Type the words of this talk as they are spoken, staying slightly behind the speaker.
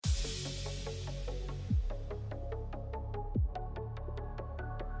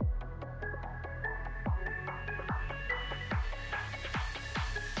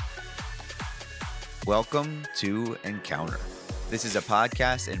Welcome to Encounter. This is a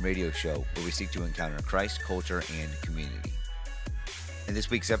podcast and radio show where we seek to encounter Christ, culture, and community. In this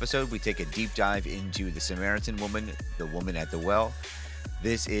week's episode, we take a deep dive into the Samaritan woman, the woman at the well.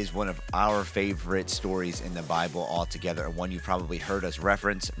 This is one of our favorite stories in the Bible altogether, and one you've probably heard us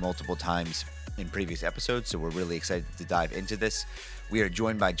reference multiple times in previous episodes, so we're really excited to dive into this. We are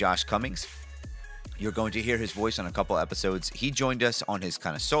joined by Josh Cummings. You're going to hear his voice on a couple episodes. He joined us on his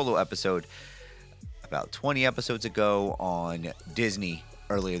kind of solo episode about 20 episodes ago on Disney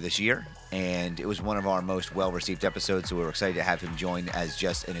earlier this year, and it was one of our most well-received episodes, so we're excited to have him join as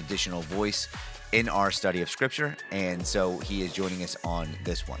just an additional voice in our study of Scripture, and so he is joining us on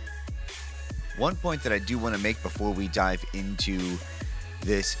this one. One point that I do want to make before we dive into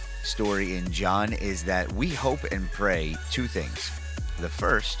this story in John is that we hope and pray two things. The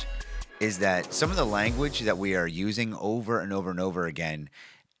first is that some of the language that we are using over and over and over again,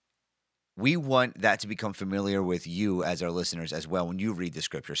 we want that to become familiar with you as our listeners as well when you read the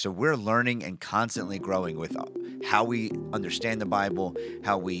Scripture. So we're learning and constantly growing with how we understand the Bible,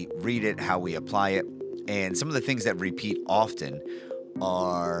 how we read it, how we apply it. And some of the things that repeat often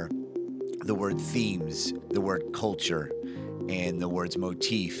are the word themes, the word culture, and the words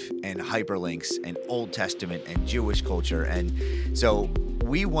motif and hyperlinks and Old Testament and Jewish culture. And so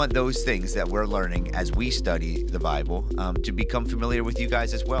we want those things that we're learning as we study the Bible to become familiar with you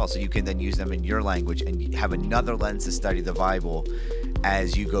guys as well, so you can then use them in your language and have another lens to study the Bible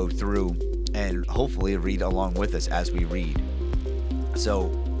as you go through and hopefully read along with us as we read. So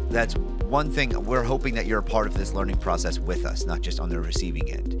that's one thing. We're hoping that you're a part of this learning process with us, not just on the receiving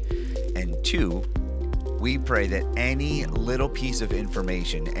end. And two, we pray that any little piece of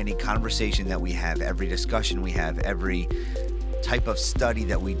information, any conversation that we have, every discussion we have, every type of study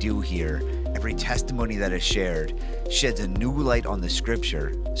that we do here, every testimony that is shared, sheds a new light on the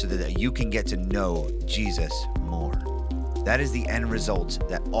Scripture so that you can get to know Jesus more. That is the end result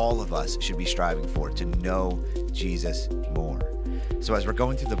that all of us should be striving for, to know Jesus more. So as we're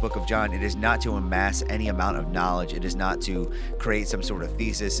going through the book of John, it is not to amass any amount of knowledge. It is not to create some sort of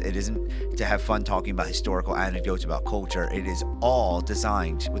thesis. It isn't to have fun talking about historical anecdotes about culture. It is all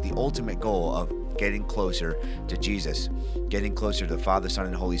designed with the ultimate goal of getting closer to Jesus, getting closer to the Father, Son,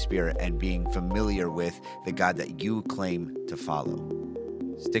 and Holy Spirit, and being familiar with the God that you claim to follow.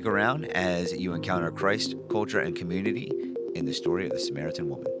 Stick around as you encounter Christ, culture, and community in the story of the Samaritan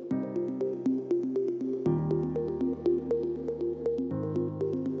woman.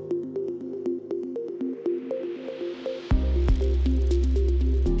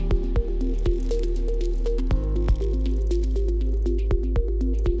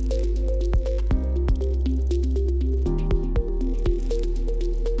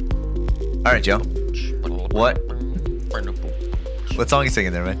 All right, Joe. What song are you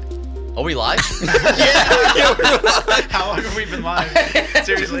singing there, man? Are we live? Yeah, we're live. How long have we been live?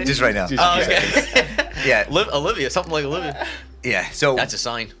 Seriously? Just right now. Oh, okay. Yeah. Olivia, something like Olivia. Yeah. So That's a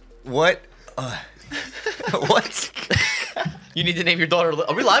sign. what? What? You need to name your daughter.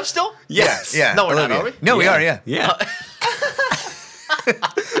 Are we live still? Yes. Yeah. No, we're Olivia. not, are we? No, we are. Yeah. Yeah.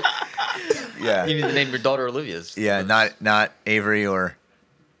 Yeah. You need to name your daughter Olivia's. Yeah. Not Avery or.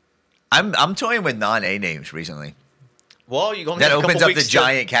 I'm toying with non-A names recently. Well, you're going That to have a opens couple up the weeks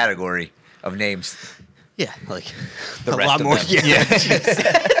giant category of names. Yeah, like The a rest lot of more. them. Yeah.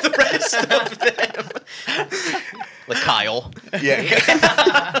 the rest of them. Like Kyle.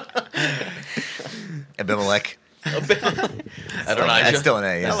 Yeah. Abimelech. Adonijah. That's still an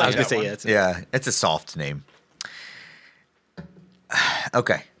A. I was gonna say Yeah, it's a soft name.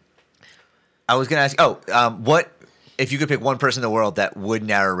 Okay. I was gonna ask. What if you could pick one person in the world that would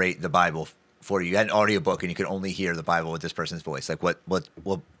narrate the Bible for you? You had an audiobook and you could only hear the Bible with this person's voice. Like, what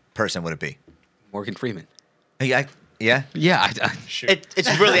person would it be? Morgan Freeman. Yeah. Yeah. Yeah.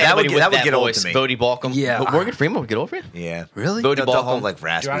 It's really That would anybody get- with that would that get old voice. to me. Bodie Balcom. Yeah. But Morgan Freeman would get over you. Yeah. Really? Bodie The whole Balcom. like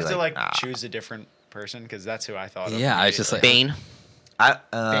raspy. Do I have to like ah. choose a different person? Because that's who I thought of. Yeah, I was just like Bane.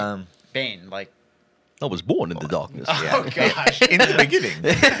 Bane, like. I was born in the darkness. Yeah. Oh gosh. In the beginning.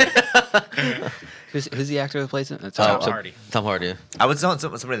 who's the actor that plays it? Tom Hardy. Tom Hardy. I would want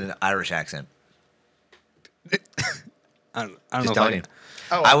somebody with an Irish accent. I don't Just know. telling you.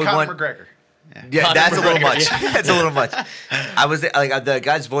 Oh, I would Conor want- McGregor. Yeah, Conor that's a little McGregor. much. That's a little much. I was like the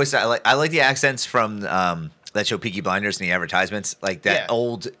guy's voice. I like the accents from that show Peaky Blinders and the advertisements, like that Yeah.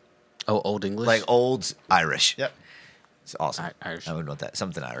 old, Oh, Old English. like old Irish. Yep. It's awesome. Irish. I would want that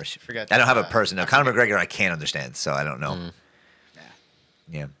something Irish. Forget I don't have a that. person. No, Conor McGregor, I can't understand, so I don't know.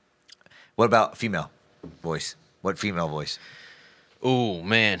 Yeah. What about female voice? What female voice? Oh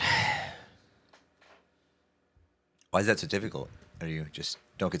man. Why is that so difficult? Or you just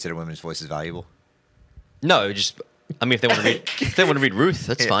don't consider women's voices valuable? No, just I mean, if they want to read Ruth,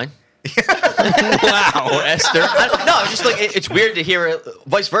 that's fine. Wow. Or Esther. No, just like it's weird to hear it,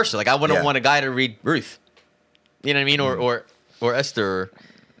 vice versa. Like I wouldn't want a guy to read Ruth. You know what I mean? Or Esther. Or,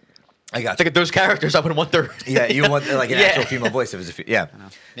 I got think of those characters. I wouldn't want their. Yeah, you want like an actual female voice. If it was yeah.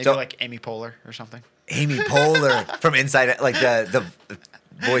 Maybe So like Amy Poehler or something. Amy Poehler from Inside, like the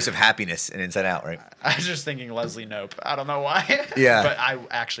voice of happiness in Inside Out, right? I was just thinking Leslie Knope. I don't know why. Yeah. But I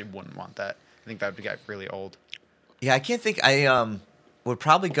actually wouldn't want that. I think that would get really old. Yeah, I can't think. I would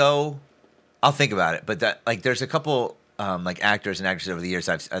probably go. I'll think about it, but that like there's a couple like actors and actresses over the years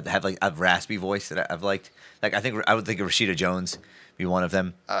I've raspy voice that I've liked. Like I would think of Rashida Jones be one of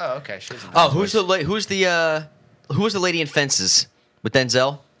them. Oh, okay. She has a Oh, nice who was the lady in Fences with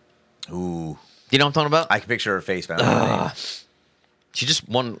Denzel? Ooh, You know what I'm talking about? I can picture her face, but I don't know her name. She just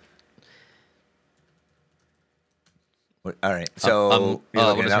won. All right, so you're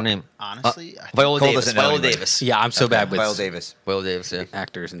looking what it is her up? name? Honestly, I think Viola Cole Davis. doesn't know Viola anybody. Davis. Yeah, I'm so bad with Viola Davis. Viola Davis. Yeah.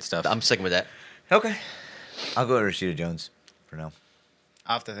 actors and stuff. I'm sticking with that. Okay, I'll go with Rashida Jones for now.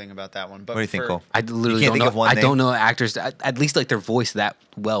 I'll have to think about that one. But What do you think, for- Cole? I literally can't don't think know. of one I name? don't know actors. At least like their voice that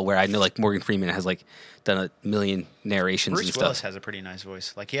well. Where I know like Morgan Freeman has like done a million narrations and Bruce stuff. Willis has a pretty nice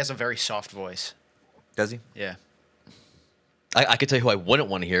voice. Like he has a very soft voice. Does he? Yeah. I could tell you who I wouldn't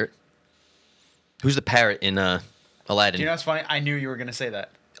want to hear it. Who's the parrot in Aladdin? Do you know what's funny? I knew you were going to say that.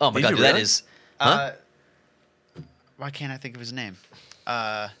 Oh my Did god, you dude, that really? is. Huh? Why can't I think of his name?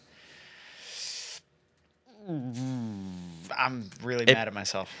 I'm really mad at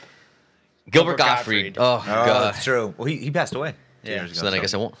myself. Gilbert Gilbert Gottfried. Gottfried. Oh, Oh, God. that's true. Well, he passed away. 2 Yeah. years ago, So then I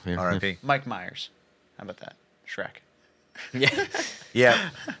guess I won't. Yeah. R.I.P. Mike Myers. How about that? Shrek. Yeah. Yeah.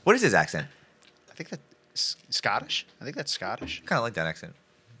 What is his accent? I think that's Scottish. I think that's Scottish. Kind of like that accent.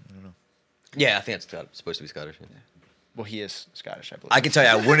 Yeah, I think it's supposed to be Scottish. Yeah. Well, he is Scottish, I believe. I can tell you,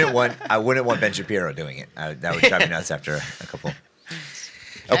 I wouldn't want Ben Shapiro doing it. That would drive me nuts after a couple. Facts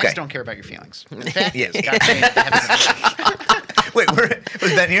Okay. don't care about your feelings. The fact Yeah. is, God damn, Wait,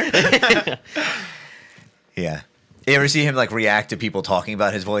 was Ben here? Yeah. You ever see him like react to people talking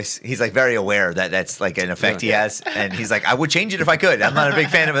about his voice? He's like very aware that that's like an effect he has, and he's like, I would change it if I could. I'm not a big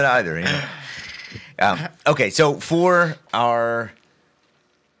fan of it either. You know? Okay, so for our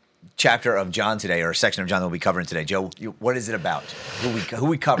chapter of John today, or section of John that we'll be covering today, Joe, what is it about? Who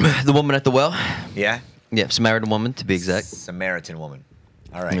we covering? The woman at the well. Yeah, Yeah, Samaritan woman to be exact. Samaritan woman.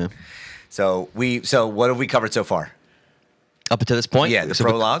 All right. Yeah. So what have we covered so far? Up until this point, Yeah, the so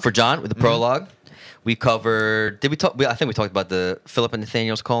prologue. for John with the prologue. We covered. Did we talk? I think we talked about the Philip and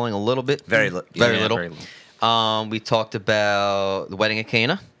Nathaniel's calling a little bit. Very Very Yeah, little. very little. We talked about the wedding at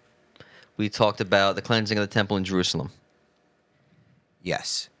Cana. We talked about the cleansing of the temple in Jerusalem.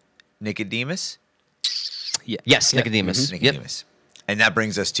 Yes, Nicodemus. Yeah. Yes, Nicodemus. Yep. Nicodemus. And that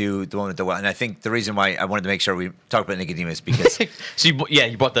brings us to the one at the well. And I think the reason why I wanted to make sure we talked about Nicodemus because So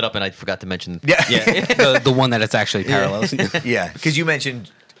you brought that up, and I forgot to mention. yeah, the one that it's actually parallels. yeah, because you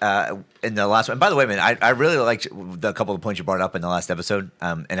mentioned in the last one. By the way, man, I really liked the couple of points you brought up in the last episode.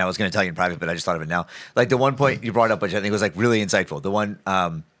 And I was going to tell you in private, but I just thought of it now. Like the one point you brought up, which I think was like really insightful. The one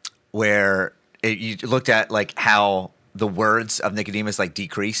where you looked at like how the words of Nicodemus like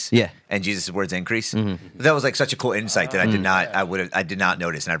decrease, Yeah. and Jesus' words increase. That was like such a cool insight that I did not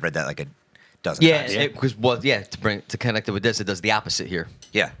notice, and I've read that like a dozen Yeah, times. because to connect it with this, it does the opposite here.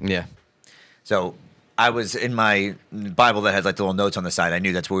 Yeah. Yeah. So I was in my Bible that had like the little notes on the side. I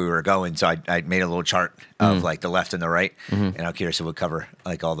knew that's where we were going, so I made a little chart of like the left and the right, and I'm curious if we'll cover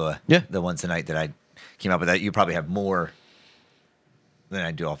like all the ones tonight that I came up with. That you probably have more than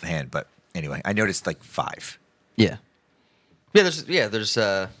I do offhand, but anyway, I noticed like 5. Yeah. There's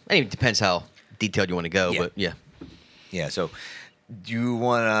it depends how detailed you want to go, Yeah. but yeah. Yeah. So do you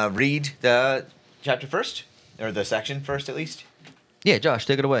want to read the chapter first, or the section first at least? Yeah, Josh,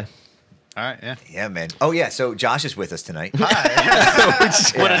 take it away. All right, yeah. Yeah, man. Oh yeah. So Josh is with us tonight.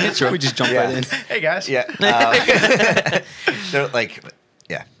 What an intro. We just jump Yeah. right in. Hey, guys. Yeah. They're like,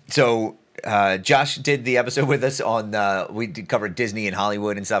 yeah. So Josh did the episode with us on, covered Disney and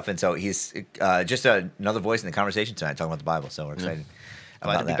Hollywood and stuff. And so he's just another voice in the conversation tonight talking about the Bible. So we're excited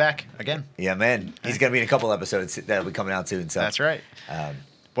Glad about to be that. back again. Yeah, man. He's going to be in a couple episodes that'll be coming out soon. So That's right.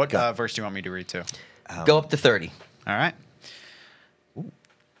 What go. verse do you want me to read to? Go up to 30. All right.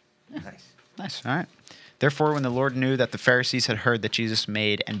 Nice. Nice. All right. Therefore, when the Lord knew that the Pharisees had heard that Jesus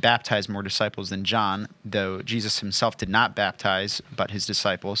made and baptized more disciples than John, though Jesus himself did not baptize but his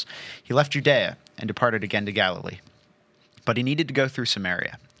disciples, he left Judea and departed again to Galilee. But he needed to go through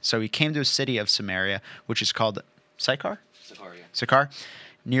Samaria. So he came to a city of Samaria, which is called Sychar,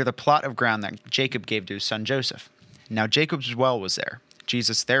 near the plot of ground that Jacob gave to his son Joseph. Now Jacob's well was there.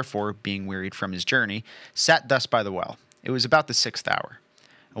 Jesus, therefore, being wearied from his journey, sat thus by the well. It was about the 6th hour.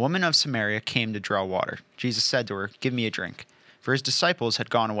 A woman of Samaria came to draw water. Jesus said to her, "Give me a drink," for his disciples had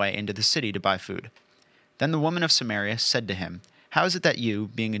gone away into the city to buy food. Then the woman of Samaria said to him, "How is it that you,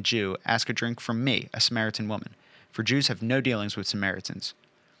 being a Jew, ask a drink from me, a Samaritan woman? For Jews have no dealings with Samaritans."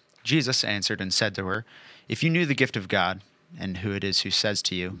 Jesus answered and said to her, "If you knew the gift of God, and who it is who says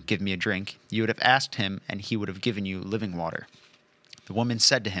to you, 'Give me a drink,' you would have asked him, and he would have given you living water." The woman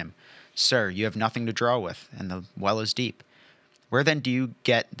said to him, "Sir, you have nothing to draw with, and the well is deep. Where then do you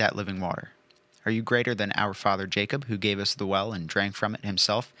get that living water? Are you greater than our father Jacob, who gave us the well and drank from it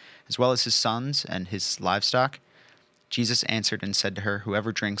himself, as well as his sons and his livestock?" Jesus answered and said to her,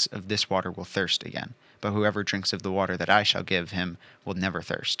 "Whoever drinks of this water will thirst again, but whoever drinks of the water that I shall give him will never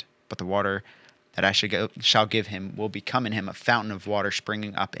thirst. But the water that I shall give him will become in him a fountain of water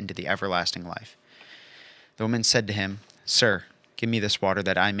springing up into the everlasting life." The woman said to him, "Sir, give me this water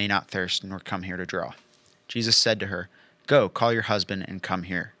that I may not thirst nor come here to draw." Jesus said to her, "Go, call your husband and come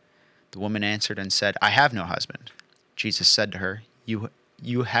here." The woman answered and said, "I have no husband." Jesus said to her,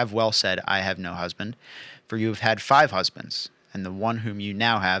 You have well said, 'I have no husband,' for you have had 5 husbands, and the one whom you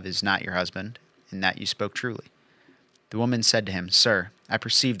now have is not your husband, and that you spoke truly." The woman said to him, "Sir, I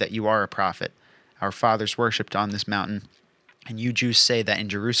perceive that you are a prophet. Our fathers worshipped on this mountain, and you Jews say that in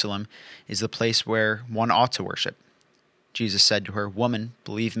Jerusalem is the place where one ought to worship." Jesus said to her, "Woman,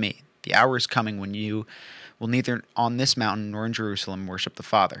 believe me, the hour is coming when you will neither on this mountain nor in Jerusalem worship the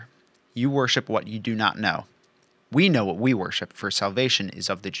Father. You worship what you do not know. We know what we worship, for salvation is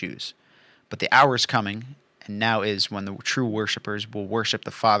of the Jews. But the hour is coming, and now is, when the true worshippers will worship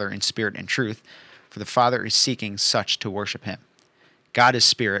the Father in spirit and truth, for the Father is seeking such to worship him. God is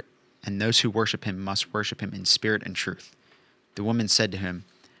spirit, and those who worship him must worship him in spirit and truth." The woman said to him,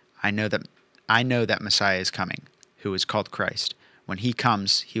 I know that Messiah is coming, who is called Christ. When he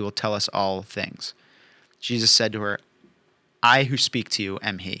comes, he will tell us all things." Jesus said to her, "I who speak to you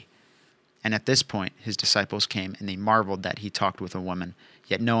am he." And at this point his disciples came, and they marveled that he talked with a woman.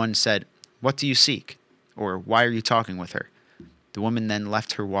 Yet no one said, "What do you seek?" or "Why are you talking with her?" The woman then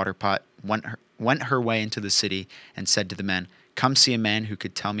left her water pot, went her way into the city, and said to the men, "Come see a man who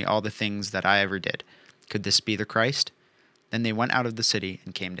could tell me all the things that I ever did. Could this be the Christ?" Then they went out of the city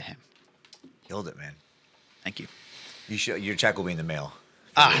and came to him. Killed it, man. Thank you. Your check will be in the mail.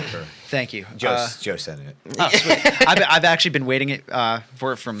 Thank you. Joe sent it. Oh, sweet. I've actually been waiting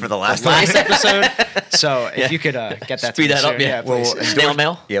for it from For the last episode. So if you could get that Speed to me that up, soon. yeah. Please. Well, Snail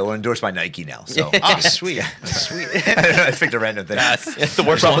mail? Yeah, we'll endorse by Nike now. So Oh, sweet. Sweet. I don't know. I picked a random thing. It's the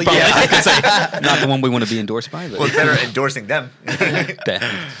worst one. Probably. Yeah. Not the one we want to be endorsed by, but Well, it's better endorsing them.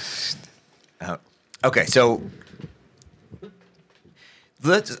 Okay, so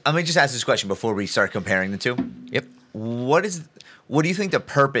let me just ask this question before we start comparing the two. Yep. What do you think the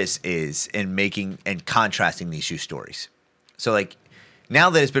purpose is in making and contrasting these two stories? So, like, now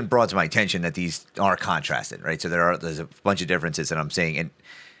that it's been brought to my attention that these are contrasted, right? So there's a bunch of differences that I'm saying, and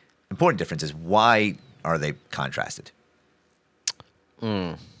important differences. Why are they contrasted?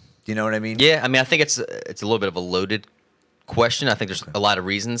 Do you know what I mean? Yeah, I mean, I think it's a little bit of a loaded question. I think there's a lot of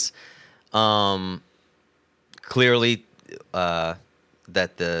reasons. Clearly,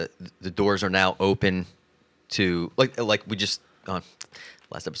 that the doors are now open to like we just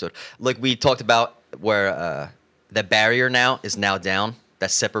last episode, like we talked about, where that barrier now is now down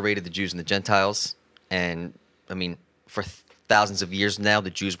that separated the Jews and the Gentiles. And I mean, for thousands of years now, the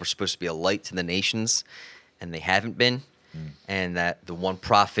Jews were supposed to be a light to the nations, and they haven't been. And that the one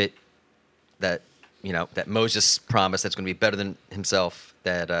prophet that that Moses promised that's going to be better than himself,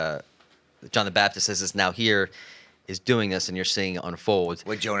 that John the Baptist says is now here, is doing this, and you're seeing it unfold.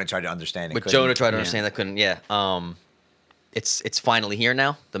 What Jonah tried to understand. What Jonah tried to understand that couldn't. Yeah. It's finally here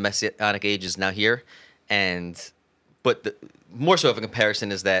now. The Messianic age is now here, but more so of a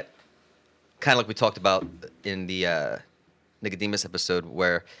comparison is that kind of like we talked about in the Nicodemus episode,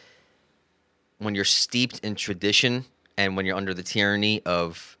 where when you're steeped in tradition and when you're under the tyranny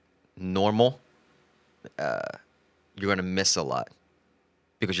of normal, you're going to miss a lot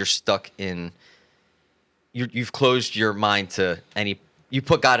because you're stuck in. You've closed your mind to you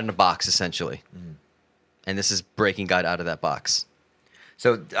put God in a box, essentially. And this is breaking God out of that box.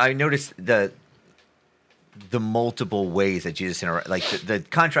 So I noticed the multiple ways that Jesus interacts. Like the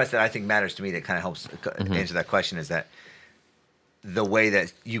contrast that I think matters to me that kind of helps answer that question is that the way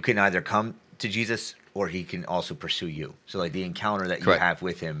that you can either come to Jesus or he can also pursue you. So like the encounter that you have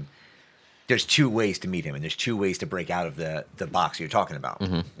with him, there's 2 ways to meet him, and there's 2 ways to break out of the box you're talking about.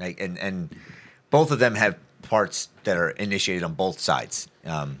 Like, and both of them have parts that are initiated on both sides.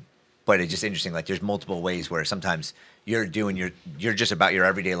 But it's just interesting. Like there's multiple ways where sometimes you're just about your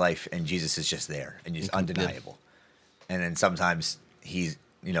everyday life, and Jesus is just there, and it's undeniable. And then sometimes you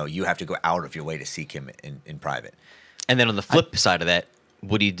have to go out of your way to seek him in private. And then on the flip side of that,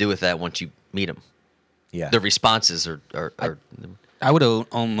 what do you do with that once you meet him? Yeah. The responses are I would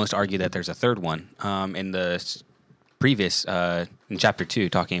almost argue that there's a third one in the previous in chapter 2,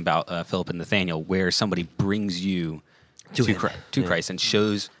 talking about Philip and Nathaniel, where somebody brings you to Christ and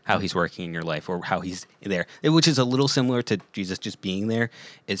shows how he's working in your life or how he's there, which is a little similar to Jesus just being there.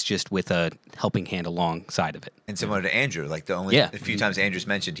 It's just with a helping hand alongside of it. And similar to Andrew, like a few times Andrew's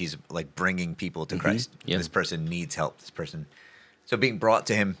mentioned, he's like bringing people to Christ. Yeah. This person needs help. This person, so being brought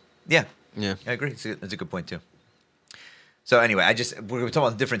to him. Yeah, Yeah. I agree. That's a good point too. So anyway, we were talking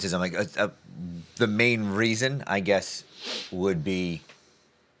about the differences. I'm like, the main reason, I guess, would be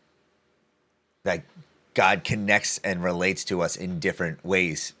that God connects and relates to us in different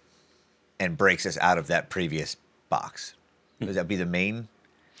ways and breaks us out of that previous box. Would that be the main?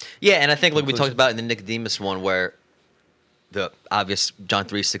 Yeah, and I think like we talked about in the Nicodemus one, where the obvious John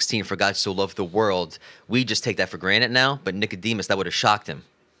 3:16, for God so loved the world, we just take that for granted now, but Nicodemus, that would have shocked him.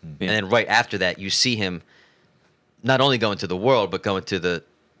 And then right after that, you see him not only going to the world, but going to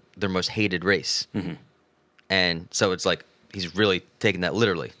their most hated race. And so it's like he's really taking that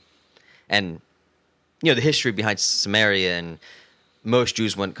literally. And the history behind Samaria, and most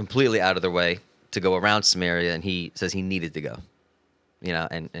Jews went completely out of their way to go around Samaria, and he says he needed to go.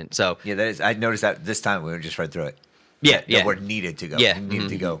 And so Yeah, that is. I noticed that this time we just read through it. Yeah, The word needed to go. Yeah. He needed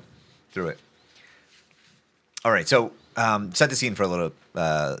to go through it. All right, so set the scene for a little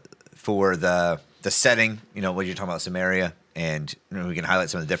for the setting. What you're talking about, Samaria, and we can highlight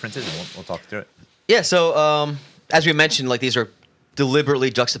some of the differences, and we'll talk through it. Yeah, so as we mentioned, like these are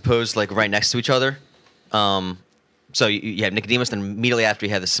deliberately juxtaposed like right next to each other. So you have Nicodemus, then immediately after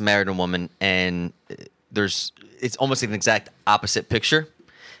you have the Samaritan woman, and it's almost an exact opposite picture.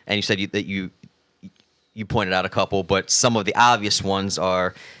 And you said that you pointed out a couple, but some of the obvious ones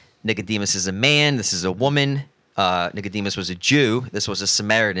are Nicodemus is a man, this is a woman. Nicodemus was a Jew, this was a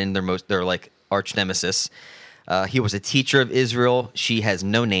Samaritan. They're like arch nemesis. He was a teacher of Israel. She has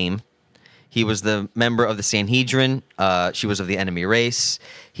no name. He was the member of the Sanhedrin. She was of the enemy race.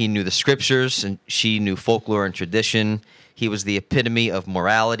 He knew the scriptures, and she knew folklore and tradition. He was the epitome of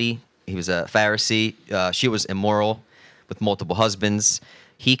morality. He was a Pharisee. She was immoral with multiple husbands.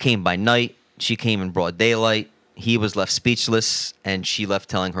 He came by night. She came in broad daylight. He was left speechless, and she left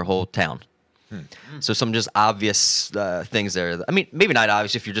telling her whole town. So some just obvious things there. I mean, maybe not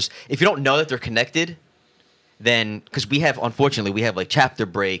obvious if you don't know that they're connected. Then, because unfortunately, we have like chapter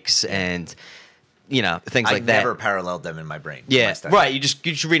breaks and things like that. I never paralleled them in my brain. Yeah, right. You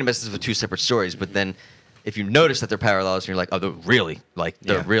should read them as two separate stories. But then, if you notice that they're parallels, and you're like, oh, they're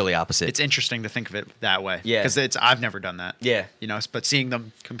really opposite. It's interesting to think of it that way. Yeah. Because I've never done that. Yeah. But seeing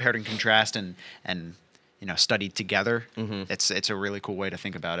them compared and contrast and studied together, it's a really cool way to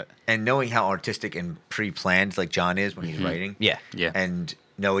think about it. And knowing how artistic and pre-planned like John is when he's writing. Yeah. And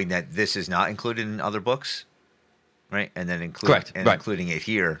knowing that this is not included in other books, right? And then including it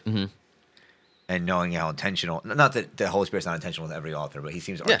here. And knowing how intentional, not that the Holy Spirit's not intentional with every author, but he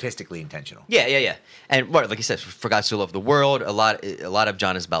seems artistically intentional. Yeah. And like you said, for God so loved the world, a lot of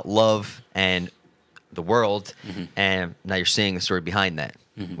John is about love and the world, and now you're seeing the story behind that,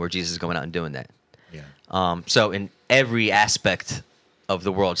 where Jesus is going out and doing that. Yeah. So in every aspect of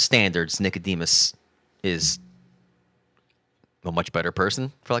the world's standards, Nicodemus is a much better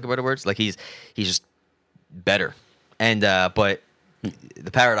person, for lack of better words. Like he's just better, and but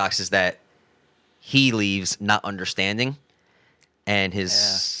the paradox is that he leaves not understanding, and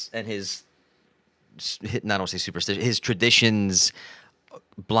his not only superstition, his traditions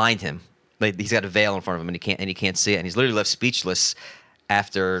blind him. Like he's got a veil in front of him, and he can't see it, and he's literally left speechless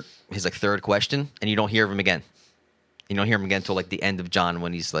after his like third question, and you don't hear of him again. You don't hear him again until like the end of John,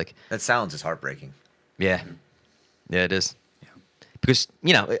 when he's like, that sounds is heartbreaking. Yeah, it is. Yeah. Because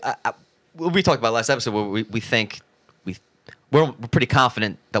we talked about last episode where we think we're pretty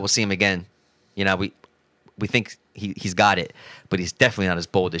confident that we'll see him again. We think he's got it, but he's definitely not as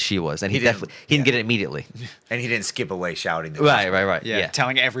bold as she was, and he didn't get it immediately. And he didn't skip away shouting. Right. Yeah,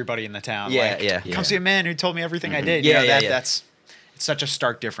 telling everybody in the town. Yeah. Come see a man who told me everything I did. That's it's such a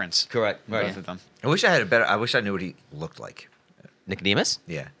stark difference. Correct. In both of them. I wish I knew what he looked like. Nicodemus?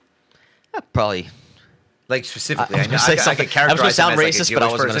 Yeah. Probably. Like specifically, I I was going to sound racist, but I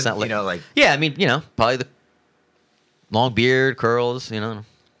wasn't going to sound like Yeah, I mean, probably the long beard, curls,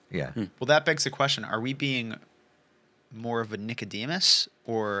 Yeah. Well, that begs the question: are we being more of a Nicodemus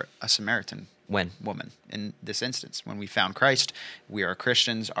or a Samaritan woman in this instance? When we found Christ, we are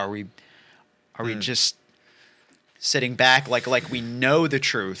Christians. Are we just sitting back like we know the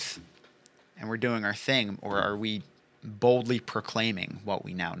truth and we're doing our thing, or are we boldly proclaiming what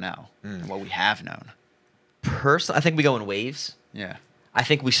we now know and what we have known? Personally, I think we go in waves. Yeah. I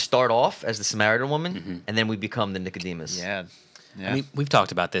think we start off as the Samaritan woman, and then we become the Nicodemus. Yeah. I mean, we've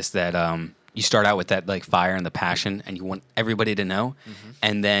talked about this, that you start out with that like fire and the passion, and you want everybody to know,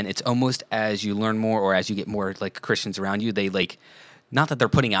 and then it's almost as you learn more, or as you get more like Christians around you, they like, not that they're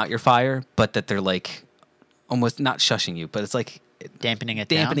putting out your fire, but that they're like almost not shushing you, but it's like dampening it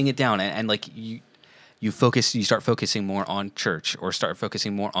down, and like you start focusing more on church, or start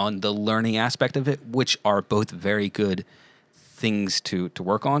focusing more on the learning aspect of it, which are both very good things to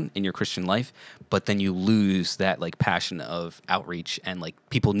work on in your Christian life, but then you lose that like passion of outreach, and like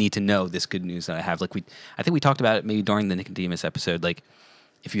people need to know this good news that I have. Like I think we talked about it maybe during the Nicodemus episode. Like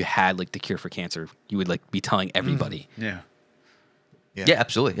if you had like the cure for cancer, you would like be telling everybody. Yeah. Yeah,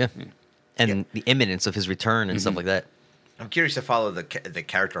 absolutely. Yeah, and the imminence of his return and stuff like that. I'm curious to follow the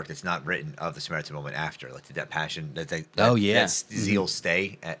character arc that's not written of the Samaritan woman after. Like, did that passion, that zeal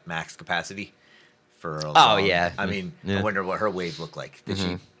stay at max capacity for a long? Yeah. I mean, I wonder what her wave looked like. Did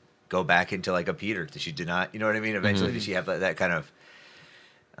she go back into like a Peter? Did she deny? You know what I mean? Eventually, did she have that kind of?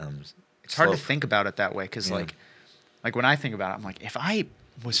 It's hard to think about it that way, because like when I think about it, I'm like, if I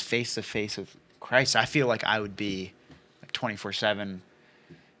was face to face with Christ, I feel like I would be like 24/7,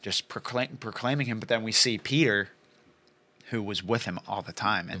 just proclaiming him. But then we see Peter, who was with him all the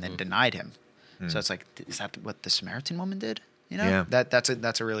time and then denied him. So it's like, is that what the Samaritan woman did? You know, that's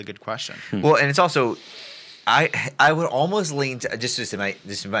a really good question. Well, and it's also, I would almost lean to, this is my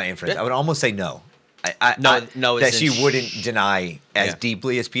inference. I would almost say no. No, that she wouldn't deny as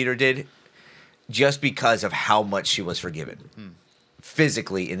deeply as Peter did, just because of how much she was forgiven,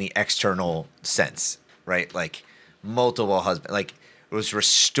 physically in the external sense, right? Like multiple husbands, like it was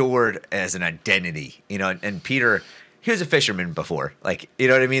restored as an identity, you know. And Peter, he was a fisherman before, like, you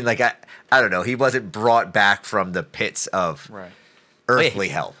know what I mean? Like I don't know, he wasn't brought back from the pits of earthly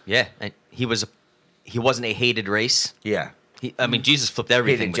hell. Yeah, and he wasn't a hated race. Yeah. I mean, Jesus flipped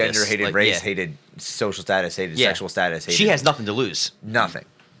everything. Hated gender, with this. hated race, hated social status, hated sexual status. Hated she has nothing to lose. Nothing.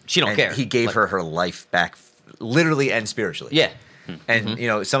 She don't care. He gave her life back, literally and spiritually. Yeah. And you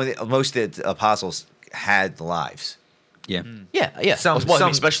know, most of the apostles had lives. Yeah. Yeah. Some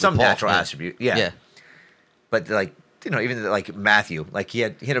especially some Paul, natural attribute. Yeah. But like, you know, even like Matthew, like he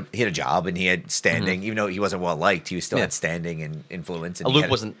had a job and he had standing, even though he wasn't well liked, he still had standing and influence. And Luke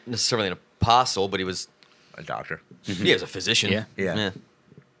wasn't necessarily an apostle, but he was a doctor. He was a physician. Yeah.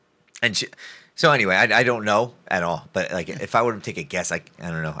 And so anyway, I don't know at all. But like, if I were to take a guess, I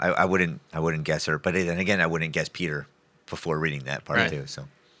don't know. I wouldn't guess her. But then again, I wouldn't guess Peter before reading that part too. So,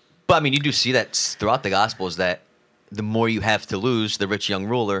 but I mean, you do see that throughout the Gospels that the more you have to lose, the rich young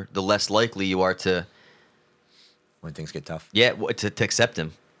ruler, the less likely you are to. When things get tough. Yeah, to accept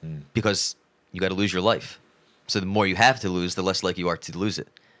him, because you got to lose your life. So the more you have to lose, the less likely you are to lose it.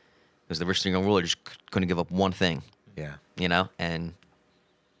 Because the rich young ruler is going to give up one thing. Yeah. You know,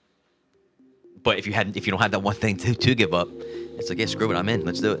 but if you don't have that one thing to give up, it's like, yeah, screw it, I'm in.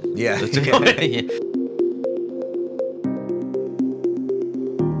 Let's do it. Yeah. Let's go. Yeah.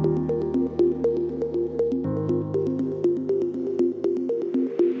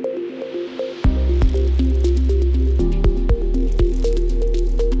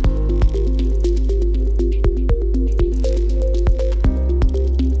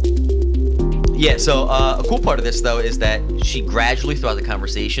 Yeah, so a cool part of this, though, is that she gradually, throughout the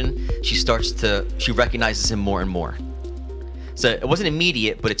conversation, she recognizes him more and more. So it wasn't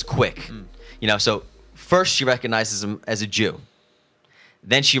immediate, but it's quick. You know, so first she recognizes him as a Jew.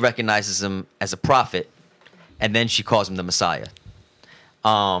 Then she recognizes him as a prophet. And then she calls him the Messiah.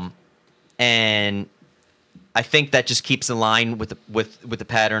 And I think that just keeps in line with the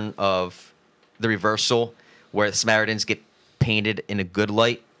pattern of the reversal, where the Samaritans get painted in a good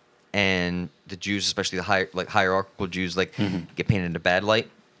light, and the Jews, especially the hierarchical Jews, get painted in a bad light,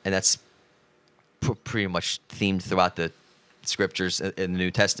 and that's pretty much themed throughout the scriptures in the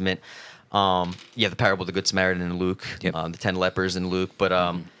New Testament. You have the parable of the Good Samaritan in Luke, the 10 lepers in Luke, but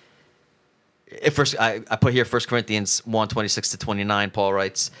I put here 1 Corinthians 1:26-29. Paul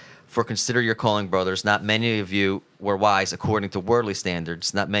writes, "For consider your calling, brothers. Not many of you were wise according to worldly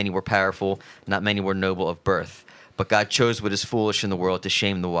standards. Not many were powerful. Not many were noble of birth. But God chose what is foolish in the world to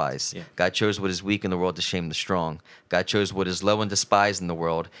shame the wise. Yeah. God chose what is weak in the world to shame the strong. God chose what is low and despised in the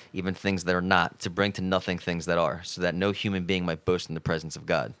world, even things that are not, to bring to nothing things that are, so that no human being might boast in the presence of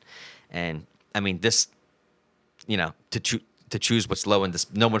God." And I mean, this, you know, to choose what's low and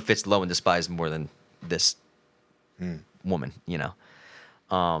no one fits low and despised more than this woman, you know.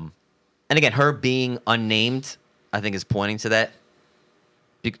 And again, her being unnamed I think is pointing to that.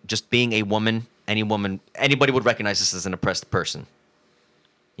 Just being a woman, anybody would recognize this as an oppressed person.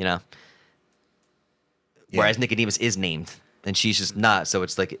 You know? Yeah. Whereas Nicodemus is named, and she's just not. So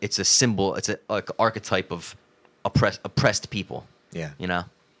it's like it's a symbol. It's a like archetype of oppressed people. Yeah. You know?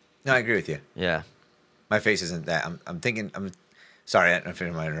 No, I agree with you. Yeah. My face isn't that. I'm thinking. I'm sorry. I don't know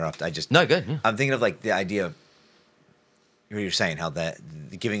if I interrupt. No, good. Yeah. I'm thinking of like the idea of what you're saying, how that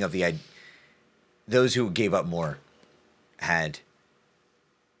the giving of the those who gave up more had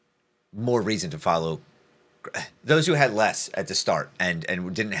more reason to follow. Those who had less at the start and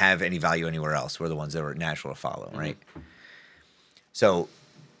didn't have any value anywhere else were the ones that were natural to follow, right? So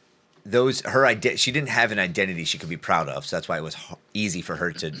she didn't have an identity she could be proud of, so that's why it was easy for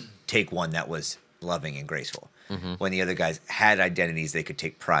her to take one that was loving and graceful. When the other guys had identities they could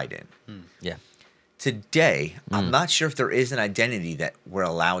take pride in. Yeah. Today, I'm not sure if there is an identity that we're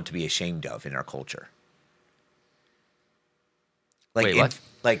allowed to be ashamed of in our culture. Like, Wait, what?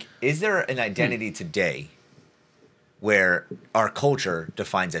 Like, is there an identity today where our culture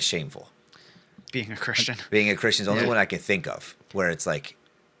defines as shameful? Being a Christian. Being a Christian is the only one I can think of where it's like,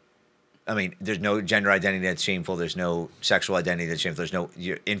 I mean, there's no gender identity that's shameful. There's no sexual identity that's shameful. There's no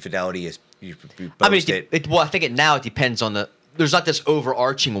your infidelity is. You I mean, I think it depends on there's not this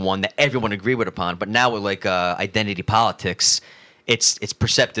overarching one that everyone agreed with upon, but now with like identity politics, it's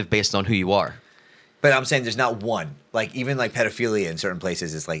perceptive based on who you are. But I'm saying there's not one. Like even like pedophilia in certain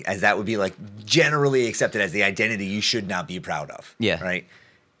places is like as that would be like generally accepted as the identity you should not be proud of. Yeah. Right.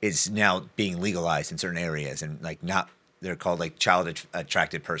 It's now being legalized in certain areas and like not they're called like child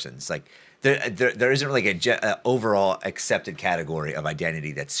attracted persons. Like there isn't like a overall accepted category of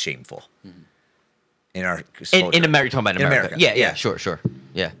identity that's shameful. In our in America, you're talking about in America. Yeah, sure.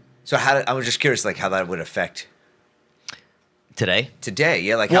 Yeah. So I was just curious, like how that would affect today,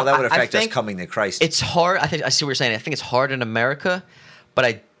 yeah, like how that would affect us coming to Christ. It's hard. I see what you're saying. I think it's hard in America, but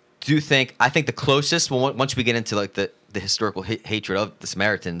I think the closest. Well, once we get into like the historical hatred of the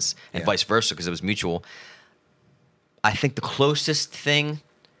Samaritans and vice versa, because it was mutual. I think the closest thing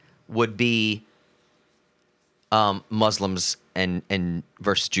would be Muslims and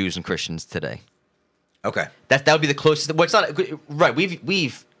versus Jews and Christians today. Okay. That would be the closest. Well, it's not right.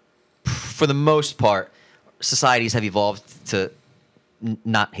 We've for the most part, societies have evolved to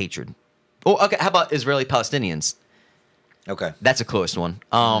not hatred. Oh, okay. How about Israeli Palestinians? Okay. That's a close one.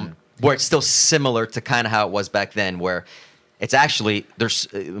 Where it's still similar to kind of how it was back then, where it's actually there's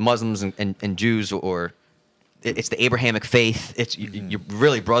Muslims and Jews, or it's the Abrahamic faith. It's you're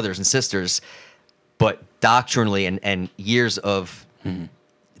really brothers and sisters, but doctrinally and years of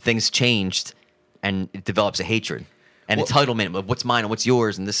things changed. And it develops a hatred and entitlement of what's mine and what's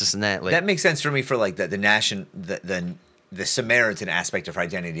yours and this and that. Like, that makes sense for me for like the Samaritan aspect of her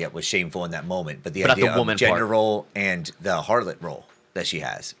identity that was shameful in that moment, but the idea of gender role and the harlot role that she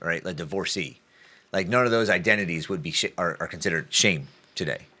has, right? Like divorcee, like none of those identities would be are considered shame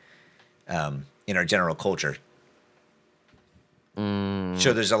today, in our general culture.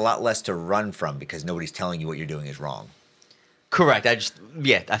 So there's a lot less to run from because nobody's telling you what you're doing is wrong. Correct. I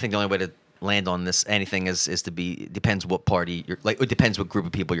think the only way to land on this anything is to be depends what party you're like. It depends what group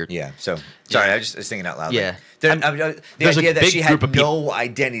of people you're. Yeah. So sorry, I was thinking out loud. Yeah. Like, the idea that she had no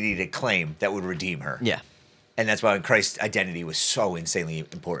identity to claim that would redeem her. Yeah. And that's why Christ's identity was so insanely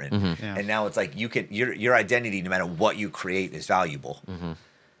important. Yeah. And now it's like your identity, no matter what you create, is valuable.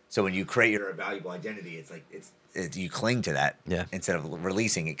 So when you create your valuable identity, it's like you cling to that instead of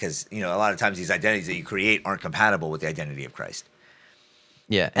releasing it, because a lot of times these identities that you create aren't compatible with the identity of Christ.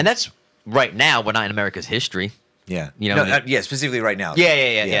 Yeah, and that's right now, but not in America's history. Yeah, specifically right now.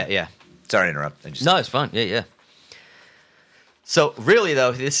 Yeah. Sorry to interrupt. No, it's fun. Yeah. So really,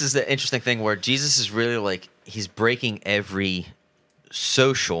 though, this is the interesting thing where Jesus is really like he's breaking every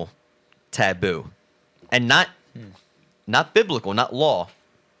social taboo, and not biblical, not law,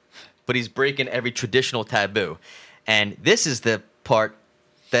 but he's breaking every traditional taboo. And this is the part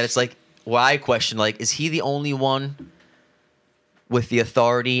that it's like where I question, like, is he the only one with the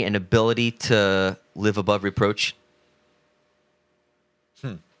authority and ability to live above reproach?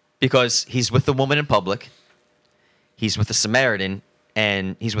 Because he's with the woman in public, he's with a Samaritan,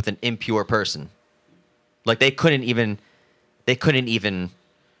 and he's with an impure person. Like they couldn't even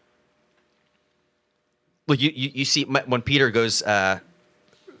look. You see when Peter goes to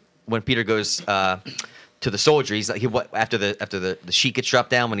the soldier, he's like after the sheet gets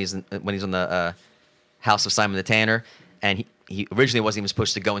dropped down when he's on the house of Simon the Tanner, and he originally wasn't even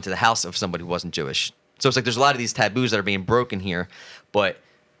supposed to go into the house of somebody who wasn't Jewish. So it's like there's a lot of these taboos that are being broken here, but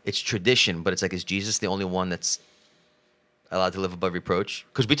it's tradition. But it's like, is Jesus the only one that's allowed to live above reproach?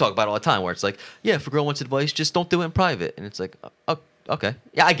 Because we talk about it all the time, where it's like, yeah, if a girl wants advice, just don't do it in private. And it's like, oh, okay,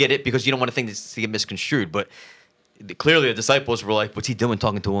 yeah, I get it, because you don't want things to get misconstrued. But clearly, the disciples were like, "What's he doing,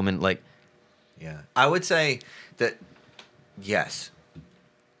 talking to a woman?" Like, Yeah, I would say that yes,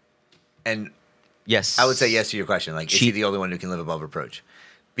 and yes, I would say yes to your question. Like, is he the only one who can live above reproach?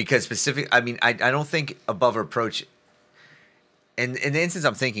 Because I don't think above reproach. And in the instance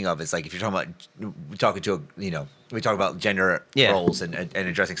I'm thinking of, it's like if you're talking about we talk about gender roles and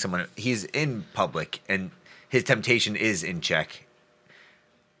addressing someone. He's in public and his temptation is in check.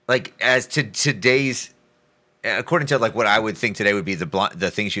 Like as to today's, according to like what I would think today would be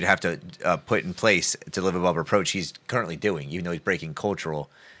the things you'd have to put in place to live above reproach. He's currently doing, even though he's breaking cultural.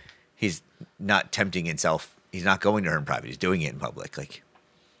 He's not tempting himself. He's not going to her in private. He's doing it in public. Like,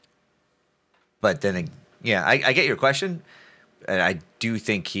 but then, yeah, I get your question. And I do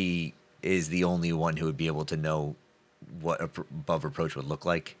think he is the only one who would be able to know what above reproach would look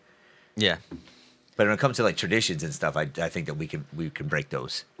like. Yeah. But when it comes to like traditions and stuff, I think that we can break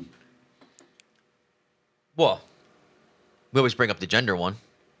those. Well, we always bring up the gender one.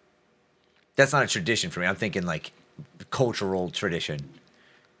 That's not a tradition for me. I'm thinking like cultural tradition.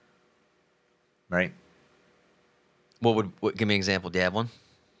 Right? Give me an example. Do you have one?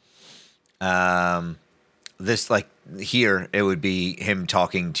 This like here it would be him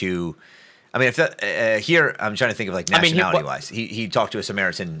talking to. I mean, if here I'm trying to think of like nationality wise. He talked to a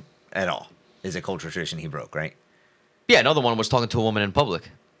Samaritan at all. Is a cultural tradition he broke, right? Yeah, another one was talking to a woman in public.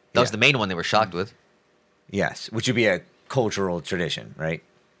 That was the main one they were shocked with. Yes, which would be a cultural tradition, right?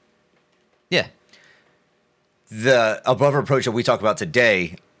 Yeah. The above reproach that we talk about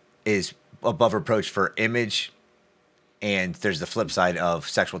today is above reproach for image, and there's the flip side of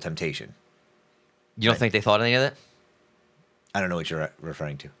sexual temptation. You don't think they thought any of that? I don't know what you're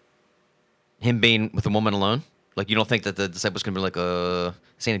referring to. Him being with a woman alone? Like, you don't think that the disciples can be like,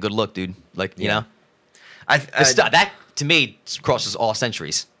 this ain't a good look, dude. Like, you know? That, to me, crosses all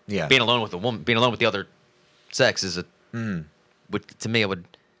centuries. Yeah. Being alone with a woman, being alone with the other sex is to me, it would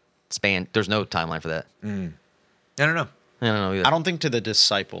span, there's no timeline for that. I don't know. I don't know either. I don't think to the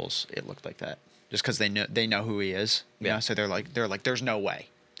disciples it looked like that. Just because they know who he is. You know? So they're like, there's no way.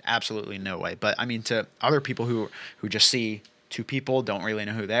 Absolutely no way. But I mean, to other people who just see two people, don't really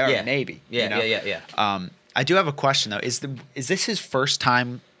know who they are, maybe. Yeah. I do have a question though. Is this his first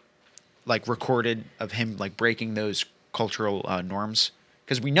time, like, recorded of him like breaking those cultural norms?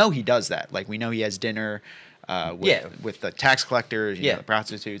 Because we know he does that. Like, we know he has dinner with the tax collectors, you know, the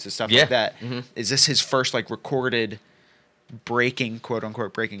prostitutes and stuff like that. Mm-hmm. Is this his first like recorded breaking, quote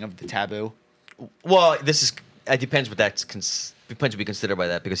unquote, breaking of the taboo? Well, it depends what depends what we consider by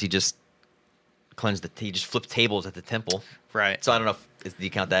that, because he just he just flipped tables at the temple. Right. So I don't know if you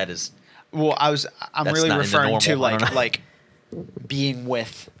count that as. Well, I'm really referring to like being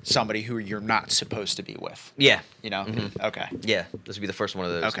with somebody who you're not supposed to be with. Yeah. You know? Mm-hmm. Okay. Yeah. This would be the first one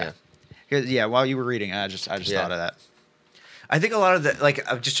of those. Okay. Yeah, while you were reading, I just thought of that. I think a lot of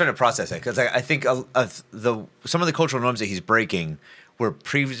I'm just trying to process it, because I think some of the cultural norms that he's breaking were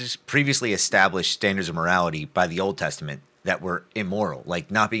previously established standards of morality by the Old Testament that were immoral.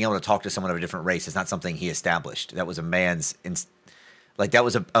 Like, not being able to talk to someone of a different race is not something he established. That was a man's that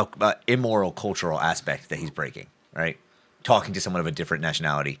was a immoral cultural aspect that he's breaking, right? Talking to someone of a different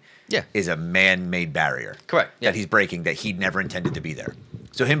nationality is a man-made barrier. Correct. That he's breaking, that he never intended to be there.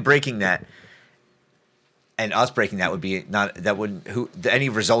 So him breaking that and us breaking that would be any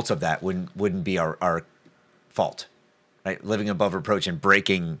results of that wouldn't be our fault, right? Living above reproach and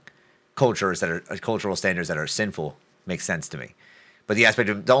breaking cultural standards that are sinful makes sense to me. But the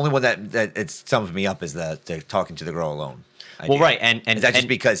only one that it sums me up is the talking to the girl alone idea. Well, right, and that's just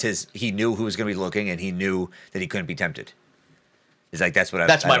because he knew who was going to be looking, and he knew that he couldn't be tempted. It's like that's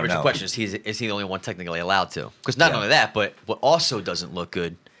my original question. Is he the only one technically allowed to? Because not only that, but what also doesn't look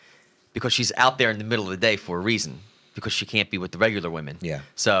good, because she's out there in the middle of the day for a reason, because she can't be with the regular women. Yeah.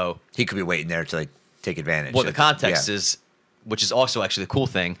 So he could be waiting there to take advantage. Well, the context is, which is also actually the cool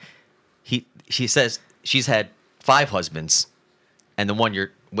thing. She says she's had 5 husbands, and the one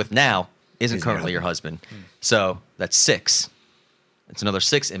you're with now isn't currently your husband. So that's 6. It's another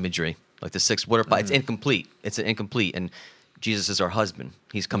 6 imagery, like the 6 water. It's incomplete. It's an incomplete, and Jesus is our husband.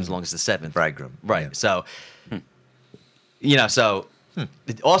 He comes along as the 7th bridegroom. Right. Yeah. So,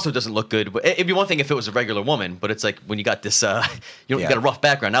 it also doesn't look good. It'd be one thing if it was a regular woman, but it's like when you got this, you got a rough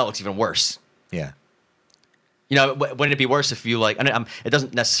background. Now it looks even worse. Yeah. Wouldn't it be worse if you it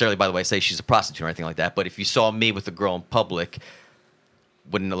doesn't necessarily, by the way, say she's a prostitute or anything like that, but if you saw me with a girl in public,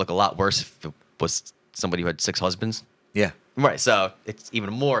 wouldn't it look a lot worse if it was somebody who had 6 husbands? Yeah. Right. So it's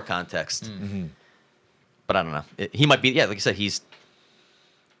even more context. Mm-hmm. but I don't know. He might be. Yeah, like you said, he's.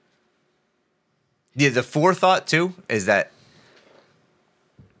 Yeah, the forethought too is that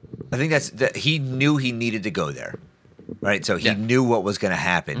I think that he knew he needed to go there, right? So he knew what was going to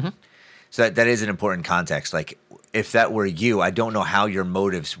happen. Mm-hmm. So that is an important context. Like, if that were you, I don't know how your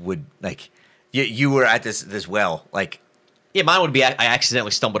motives would like. You were at this well, like. Yeah, mine would be I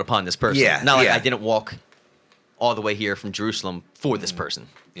accidentally stumbled upon this person. Yeah, Not like yeah. I didn't walk all the way here from Jerusalem for this person.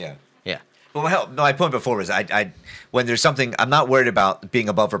 Yeah. Yeah. Well, my point before was I when there's something, I'm not worried about being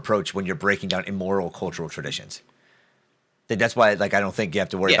above reproach when you're breaking down immoral cultural traditions. That's why, like, I don't think you have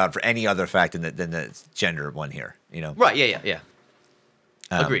to worry about it for any other fact than the gender one here. You know. Right. Yeah.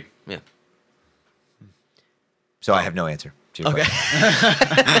 Agreed. Yeah. So I have no answer to your Okay.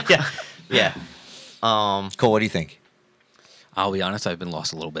 question. Yeah. Cole, what do you think? I'll be honest, I've been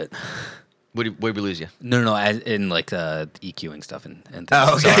lost a little bit. Where'd we lose you? No, as in like EQing stuff and things.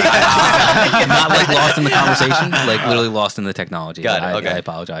 Oh, okay. So I'm not like lost in the conversation, like literally lost in the technology. Got it, I okay.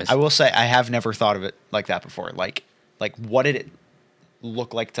 apologize. I will say I have never thought of it like that before. Like what did it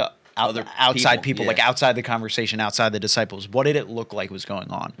look like to Other outside people, people, yeah. like outside the conversation, outside the disciples? What did it look like was going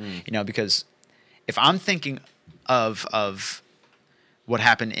on? You know, because if I'm thinking of what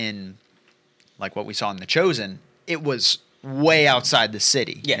happened in like what we saw in The Chosen, it was way outside the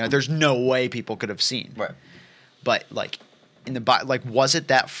city. Yeah. You know, there's no way people could have seen. Right. But like in the like, was it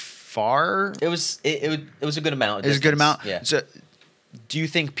that far? It was a good amount. It was a good amount. Yeah. So, do you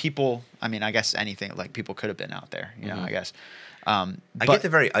think people? I mean, I guess anything like people could have been out there. You know, I guess. I get the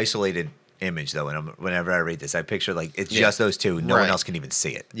very isolated image though, and whenever I read this, I picture like it's just those two. No one Right. else can even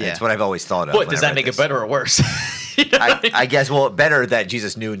see it. Yeah. That's what I've always thought of. But when does I that read make this. it better or worse? You know what I mean? I guess. Well, better that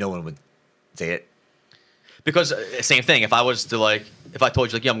Jesus knew no one would see it. Because same thing. If I was to if I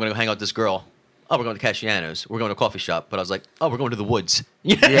told you I'm going to hang out with this girl. Oh, we're going to Casciano's. We're going to a coffee shop. But I was like, oh, we're going to the woods.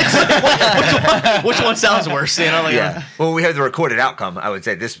 Which one sounds worse? You know, Yeah. Well, we have the recorded outcome. I would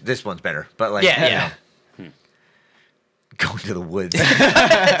say this one's better. But like, Yeah. going to the woods.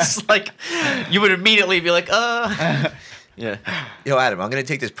 It's like you would immediately be like, yeah. Yo, Adam, I'm going to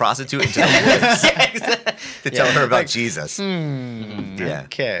take this prostitute into the woods Yeah, exactly. to tell her about Jesus. Yeah.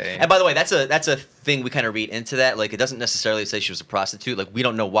 Okay. And by the way, that's a thing we kind of read into that. Like, it doesn't necessarily say she was a prostitute. Like, we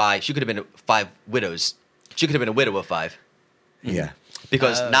don't know why. She could have been 5 widows. She could have been a widow of 5. Yeah.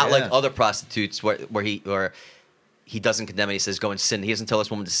 Because not like yeah. other prostitutes where he doesn't condemn it. He says, go and sin. He doesn't tell this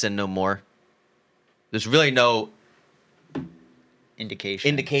woman to sin no more. There's really no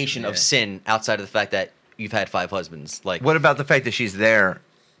indication of sin outside of the fact that you've had 5 husbands. Like, What about the fact that she's there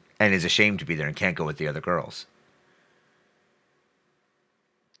and is ashamed to be there and can't go with the other girls?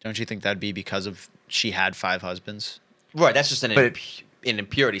 Don't you think that'd be because of she had 5 husbands? right? That's just an But-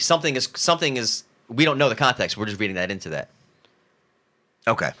 impurity. Something is. We don't know the context. We're just reading that into that.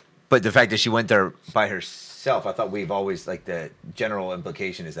 Okay. But the fact that she went there by herself, I thought we've always, like, the general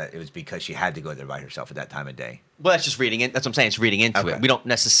implication is that it was because she had to go there by herself at that time of day. Well, that's just reading it. That's what I'm saying. It's reading into Okay. it. We don't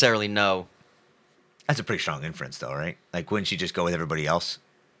necessarily know. That's a pretty strong inference, though, right? Like, wouldn't she just go with everybody else?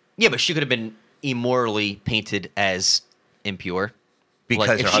 Yeah, but she could have been immorally painted as impure. Because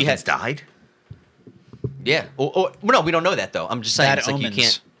Like, her if she husband's had- died? Yeah. Well, no, we don't know that though. I'm just saying Bad it's like omens. you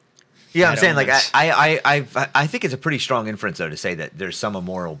can't. Yeah, I'm Bad saying, like, omens. I think it's a pretty strong inference, though, to say that there's some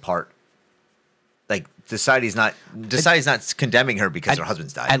immoral part. Like, society's not condemning her because her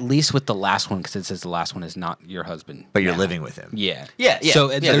husband's died, At least with the last one, because it says the last one is not your husband. but you're living with him. Yeah. Yeah. So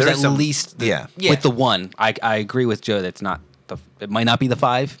Yeah, there's there at is some- least yeah. Yeah. with the one. I agree with Joe. That's not it might not be the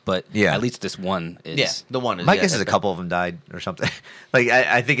 5, but Yeah. at least this one is. Yeah. The one is. My yeah, guess is a that- couple of them died or something. Like,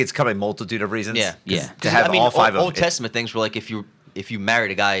 I think it's probably a multitude of reasons. Yeah. 'Cause Yeah. To have I mean, all 5 Old of them. Testament things were like if you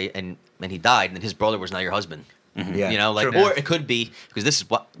married a guy and he died and then his brother was not your husband. Yeah, You know, like, true. or it could be because this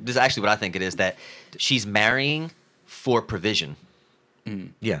is actually what I think it is, that she's marrying for provision.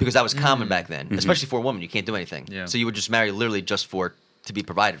 Yeah. Because that was common back then, especially for a woman. You can't do anything. Yeah. So you would just marry literally just to be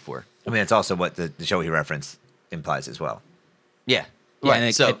provided for. I mean, it's also what the show he referenced implies as well. Yeah. Yeah,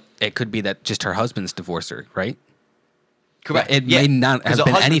 Right. and it could be that just her husband's divorced her, right? Correct. It may not 'Cause have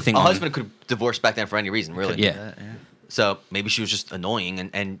been anything A on- husband could divorce back then for any reason, really. Yeah. So maybe she was just annoying,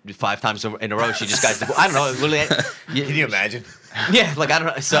 and 5 times in a row she just got divorced. I don't know. Literally, Can you imagine? yeah. Like I don't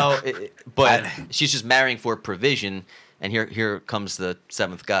know. So, but she's just marrying for provision, and here comes the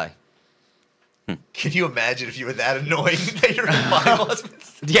 7th guy. Can you imagine if you were that annoying that you're 5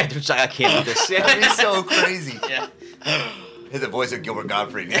 husbands? Yeah, dude, I can't do this. It's so crazy. Yeah. Hear the voice of Gilbert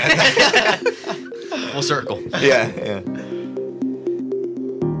Gottfried. Yeah. Full circle. Yeah.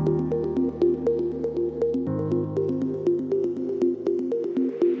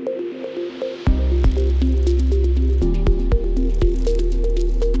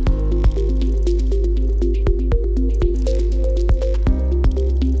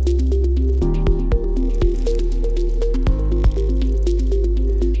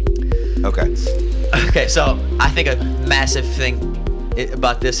 So I think a massive thing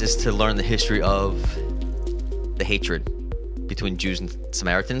about this is to learn the history of the hatred between Jews and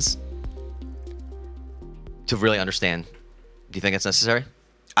Samaritans. To really understand. Do you think it's necessary?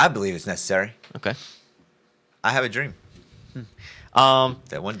 I believe it's necessary. Okay. I have a dream Um,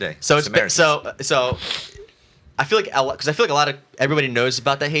 that one day. So it's Samaritans. so I feel like a lot of everybody knows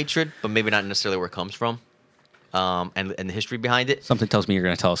about that hatred, but maybe not necessarily where it comes from, and the history behind it. Something tells me you're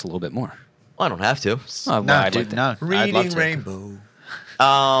going to tell us a little bit more. Well, I don't have to. Oh, No, I'd dude, like to. no. I'd love Reading to. Rainbow.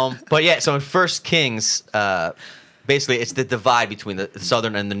 But yeah, so in First Kings, basically it's the divide between the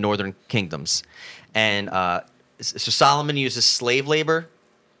southern and the northern kingdoms, and so Solomon uses slave labor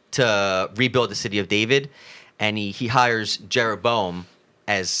to rebuild the city of David, and he hires Jeroboam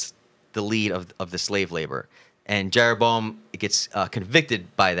as the lead of the slave labor, and Jeroboam gets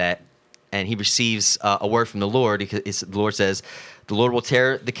convicted by that, and he receives a word from the Lord. The Lord says, "The Lord will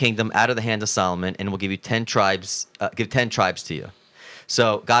tear the kingdom out of the hand of Solomon, and will give you 10 tribes. Give 10 tribes to you."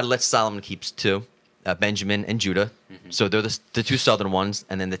 So God lets Solomon keep 2, Benjamin and Judah. Mm-hmm. So they're the 2 southern ones,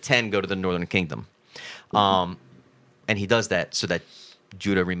 and then the 10 go to the northern kingdom. And he does that so that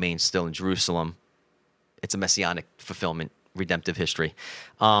Judah remains still in Jerusalem. It's a messianic fulfillment, redemptive history.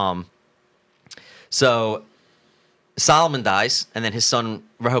 So Solomon dies, and then his son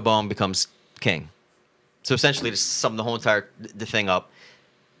Rehoboam becomes king. So essentially, to sum the whole entire thing up,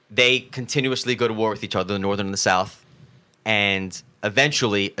 they continuously go to war with each other, the northern and the south, and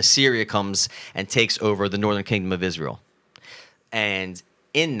eventually Assyria comes and takes over the northern kingdom of Israel. And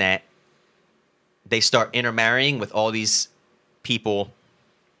in that, they start intermarrying with all these people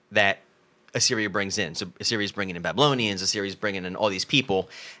that Assyria brings in. So Assyria's bringing in Babylonians, Assyria's bringing in all these people,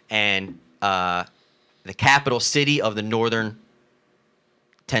 and the capital city of the northern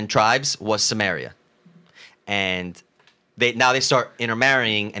 10 tribes was Samaria. And they start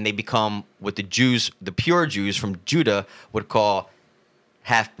intermarrying, and they become what the Jews, the pure Jews from Judah, would call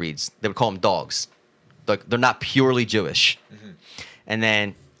half-breeds. They would call them dogs. They're not purely Jewish. Mm-hmm. And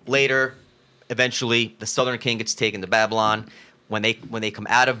then later, eventually, the southern king gets taken to Babylon. When they come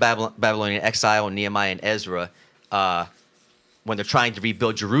out of Babylonian exile, and Nehemiah and Ezra, when they're trying to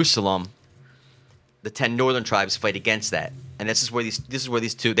rebuild Jerusalem, the 10 northern tribes fight against that. And this is where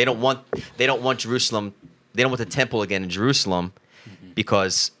these two, they don't want Jerusalem. They don't want the temple again in Jerusalem,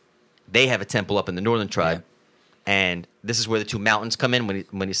 because they have a temple up in the northern tribe. Yeah. And this is where the 2 mountains come in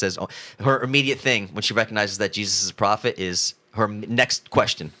when he says, her immediate thing when she recognizes that Jesus is a prophet is her next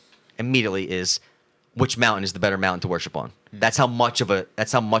question immediately is, which mountain is the better mountain to worship on? Mm-hmm. That's how much of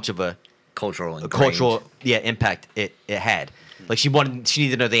a cultural impact it had. Like she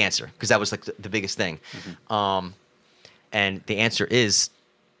needed to know the answer, because that was like the biggest thing. Mm-hmm. And the answer is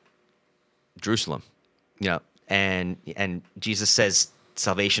Jerusalem. You know, and Jesus says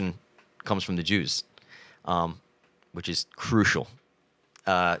salvation comes from the Jews, which is crucial.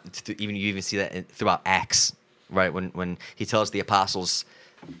 You even see that throughout Acts, right? When he tells the apostles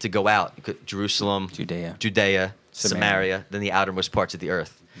to go out, Jerusalem, Judea, Samaria, then the outermost parts of the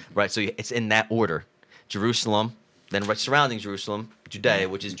earth, right? So it's in that order: Jerusalem, then right surrounding Jerusalem, Judea,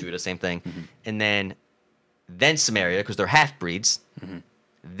 which is Judah, same thing, and then Samaria, because they're half breeds,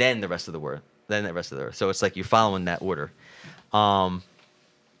 then the rest of the world. Then the rest of the earth. So it's like you're following that order. So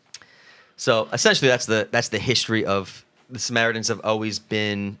essentially, that's the history of the Samaritans. Have always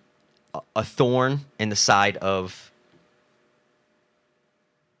been a thorn in the side of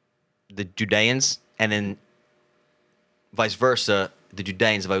the Judeans, and then vice versa. The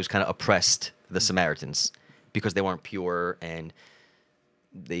Judeans have always kind of oppressed the Samaritans because they weren't pure, and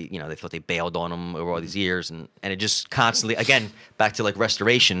they thought they bailed on them over all these years, and it just constantly, again, back to like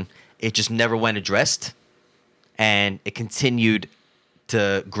restoration. It just never went addressed, and it continued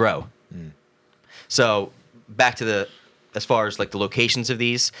to grow. So back to as far as like the locations of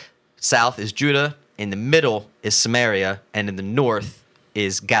these, south is Judah, in the middle is Samaria, and in the north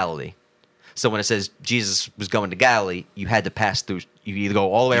is Galilee. So when it says Jesus was going to Galilee, you had to pass through. You either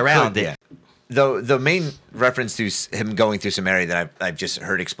go all the way around it. Yeah. The main reference to him going through Samaria that I've just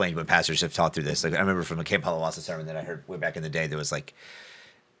heard explained when pastors have taught through this, like I remember from a Camp Halawasa sermon that I heard way back in the day, there was like,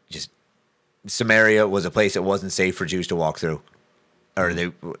 just Samaria was a place that wasn't safe for Jews to walk through, or they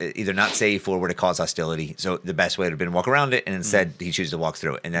either not safe or were to cause hostility. So the best way would have been to walk around it, and instead he chooses to walk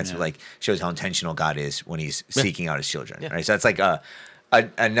through it, and that's like shows how intentional God is when He's seeking out His children. Right, so that's like a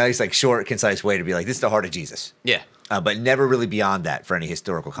nice, like short, concise way to be like, this is the heart of Jesus. Yeah. But never really beyond that for any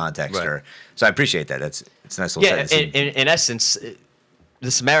historical context. Right. So I appreciate that. It's a nice little sentence. In essence,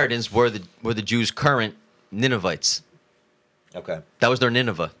 the Samaritans were the Jews' current Ninevites. Okay. That was their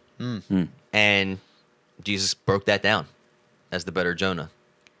Nineveh. Mm-hmm. And Jesus broke that down as the better Jonah.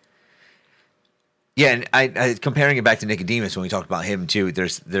 Yeah, and I comparing it back to Nicodemus when we talked about him too.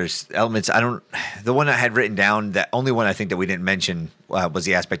 There's elements the one I had written down, that only one I think that we didn't mention was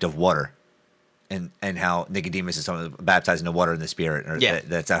the aspect of water, and how Nicodemus is someone baptized in the water and the Spirit, or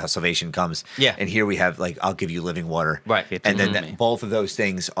that's how salvation comes. Yeah, and here we have like, I'll give you living water, right? And then both of those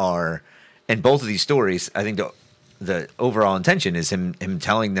things are, and both of these stories, I think the overall intention is him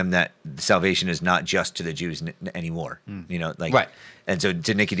telling them that salvation is not just to the Jews anymore. You know, like right. And so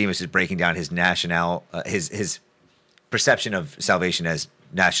to Nicodemus is breaking down his his perception of salvation as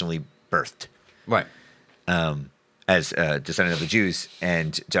nationally birthed, right? As a descendant of the Jews,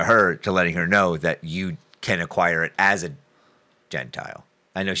 and to her, to letting her know that you can acquire it as a Gentile.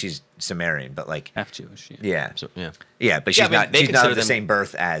 I know she's Samaritan, but like half Jewish. Yeah, So, yeah. But she's not of the same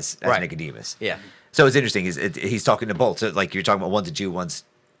birth as right. Nicodemus. Yeah. So it's interesting. He's talking to both. So like you're talking about, one's a Jew, one's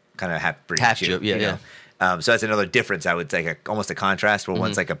kind of half Jew. Yeah, you know? So that's another difference. I would say almost a contrast where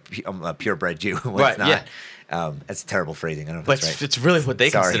one's like a purebred Jew, and one's right, not. Yeah. That's terrible phrasing. I don't know if But that's right. it's really what they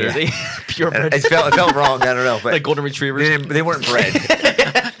consider purebred. It felt wrong. I don't know. But like golden retrievers. They weren't bred.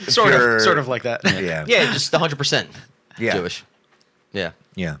 Sort of like that. Yeah. Yeah, just 100% Yeah. Jewish. Yeah.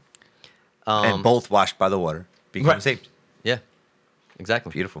 Yeah. And both washed by the water become saved. Yeah.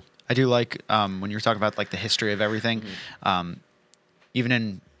 Exactly. Beautiful. I do like when you're talking about like the history of everything. Even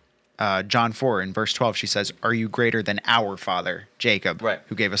in John 4 in verse 12, she says, "Are you greater than our father Jacob, Right.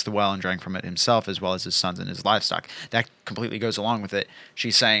 who gave us the well and drank from it himself, as well as his sons and his livestock?" That completely goes along with it.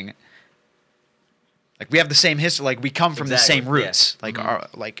 She's saying, like, we have the same history, like we come from the same roots. Yeah.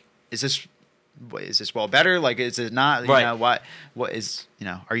 Like, is this well better? Like, is it not? Right. You know, what is, you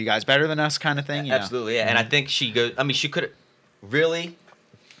know, are you guys better than us, kind of thing? You Absolutely, yeah. And I think she goes. I mean, she could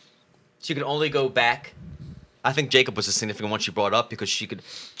only go back. I think Jacob was a significant one she brought up because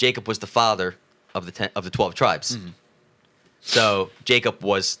Jacob was the father of the 12 tribes. Mm-hmm. So Jacob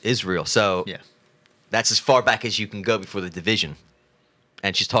was Israel. So Yeah. that's as far back as you can go before the division.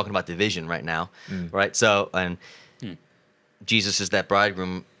 And she's talking about division right now, right? So Jesus is that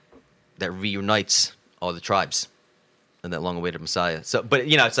bridegroom that reunites all the tribes and that long-awaited Messiah. So, but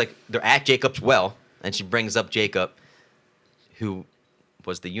you know, it's like they're at Jacob's well, and she brings up Jacob, who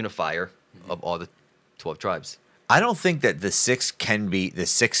was the unifier of all the 12 tribes. I don't think that the six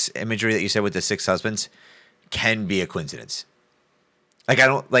imagery that you said with the 6 husbands can be a coincidence. Like, I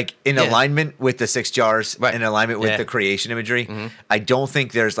don't, like, in alignment with the 6 jars, in alignment with the creation imagery, I don't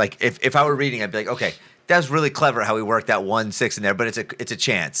think there's, like, if I were reading, I'd be like, okay, that was really clever how we worked that 1 6 in there, but it's a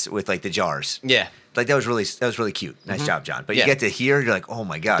chance with, like, the jars. Yeah. Like, that was really cute. Nice job, John. But you get to here, you're like, oh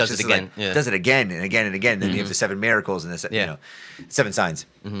my gosh. Does it again. Does it again and again and again. And then you have the 7 miracles and the 7 signs.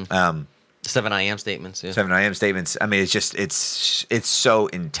 7 I am statements. Yeah. 7 I am statements. I mean, it's just it's so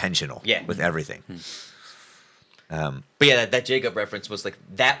intentional with everything. But yeah, that Jacob reference was like,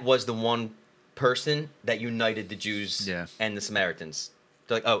 that was the one person that united the Jews and the Samaritans.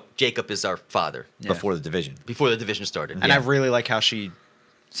 They're like, oh, Jacob is our father. Before the division. Before the division started. And I really like how she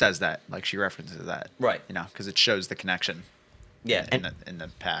says that, like she references that, Right. You know, because it shows the connection. Yeah, in the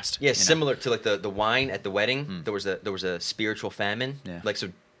past. Yeah, you know? similar to like the wine at the wedding. There was a spiritual famine. Yeah. Like, so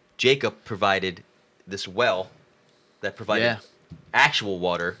Jacob provided this well that provided actual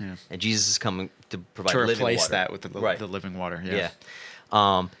water, and Jesus is coming to provide living water. To replace that with the living water. Yeah.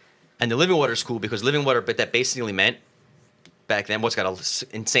 And the living water is cool because living water, but that basically meant back then, what's got an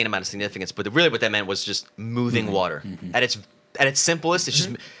insane amount of significance, but really what that meant was just moving water. At its simplest, it's just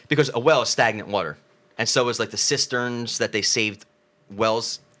because a well is stagnant water, and so is like the cisterns that they saved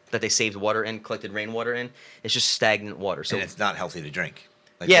wells that they saved water in, collected rainwater in. It's just stagnant water. So and it's not healthy to drink.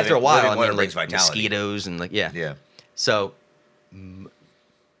 Like after a while, water I mean, brings like vitality. mosquitoes and like Yeah. So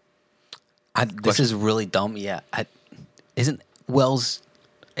This is really dumb. Yeah. Isn't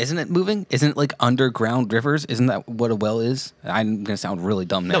it moving? Isn't it like underground rivers? Isn't that what a well is? I'm going to sound really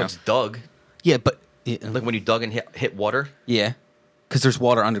dumb now. no, it's dug. Yeah, but... Like when you dug and hit water. Yeah. Because there's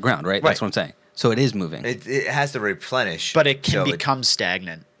water underground, right? That's what I'm saying. So it is moving. It has to replenish. But it can so become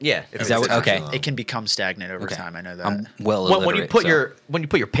stagnant. Yeah. if Is that it's what- okay. long. It can become stagnant over Okay. time. I know that. I'm well When you illiterate, put so- when you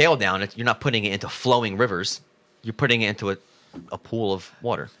put your pail down, you're not putting it into flowing rivers. You're putting it into a pool of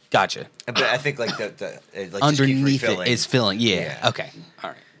water. Gotcha. But I think like it, like, just keeps Underneath it refilling. is filling. Yeah. Yeah. Okay.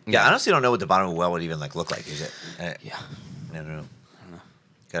 All right. Yeah, I honestly don't know what the bottom of a well would even like look like. Is it? Yeah. I don't know.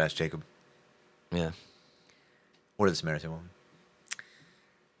 Gotta ask Jacob Yeah. or the Samaritan woman.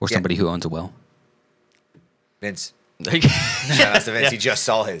 Or somebody who owns a well. Vince. Shout out to Vince. He just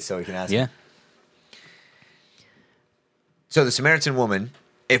saw his, so he can ask. Yeah. Him. So the Samaritan woman,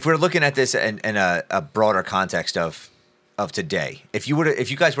 if we're looking at this in a broader context of today, if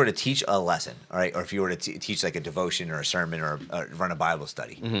you guys were to teach a lesson, all right, or if you were to teach like a devotion or a sermon or run a Bible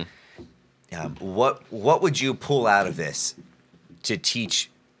study, what would you pull out of this to teach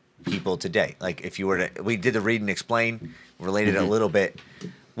people today? Like if you were to, we did the read and explain, related a little bit.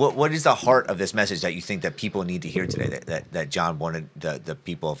 What is the heart of this message that you think that people need to hear today that John wanted the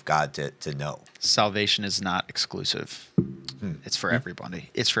people of God to know? Salvation is not exclusive. It's for everybody.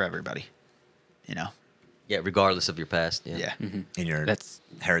 It's for everybody. You know? Yeah, regardless of your past. Yeah. Yeah. In your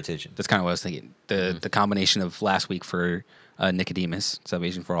heritage. That's kind of what I was thinking. The combination of last week for Nicodemus,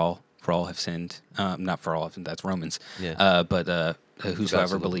 salvation for all have sinned. Not for all have sinned. That's Romans. Yeah. But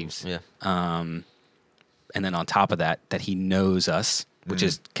whosoever believes. Yeah. And then on top of that he knows us, which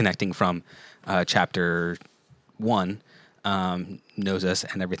is connecting from chapter 1, knows us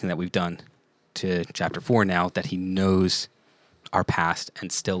and everything that we've done, to chapter 4 now, that he knows our past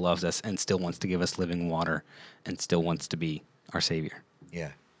and still loves us and still wants to give us living water and still wants to be our Savior.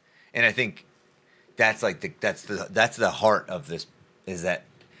 Yeah, and I think that's like that's the heart of this. Is that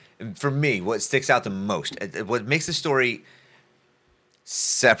for me what sticks out the most? What makes the story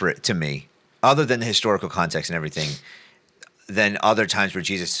separate to me, other than the historical context and everything, than other times where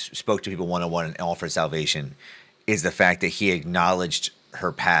Jesus spoke to people one-on-one and offered salvation, is the fact that he acknowledged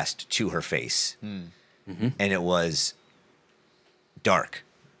her past to her face. And it was dark.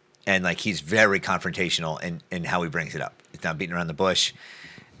 And like he's very confrontational in how he brings it up. It's not beating around the bush.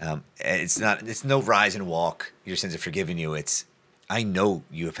 It's no rise and walk. Your sins are forgiven you. It's, I know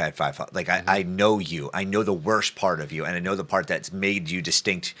you have had 5. Like I know you. I know the worst part of you, and I know the part that's made you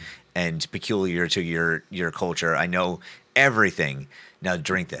distinct and peculiar to your culture. I know everything. Now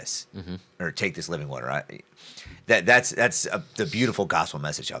drink this, or take this living water. That's the beautiful gospel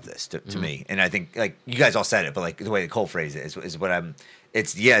message of this to me. And I think like you guys all said it, but like the way Cole phrased it is what I'm.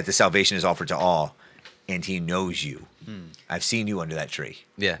 It's the salvation is offered to all, and he knows you. I've seen you under that tree.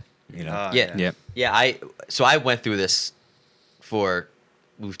 Yeah. You know. Yeah. I went through this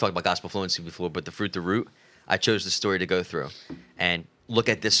we've talked about gospel fluency before, but the fruit, the root, I chose the story to go through and look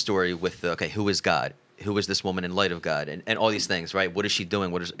at this story with who is God? Who is this woman in light of God? And all these things, right? What is she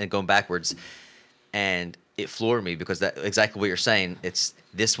doing? And going backwards. And it floored me because that exactly what you're saying.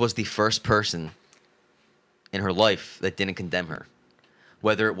 This was the first person in her life that didn't condemn her.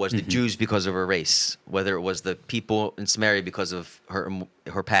 Whether it was the Jews because of her race, whether it was the people in Samaria because of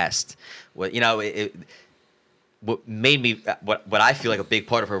her past. What made me, what I feel like a big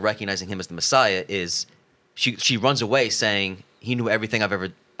part of her recognizing him as the Messiah is she runs away saying he knew everything I've ever,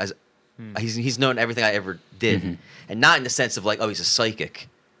 he's known everything I ever did. And not in the sense of like, oh, he's a psychic,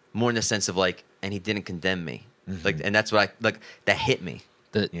 more in the sense of like, and he didn't condemn me. Like, and that's what that hit me.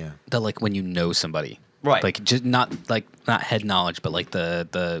 The like when you know somebody. Right. Like just not head knowledge, but like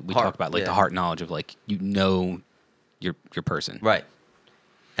the we heart, talk about like the heart knowledge of like you know your person. Right.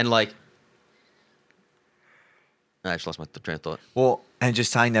 And like I just lost my train of thought. Well, and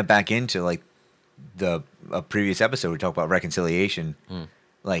just tying that back into like a previous episode, we talked about reconciliation.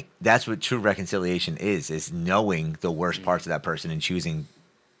 Like that's what true reconciliation is knowing the worst parts of that person and choosing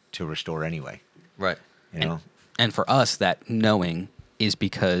to restore anyway. Right. You know? And for us, that knowing is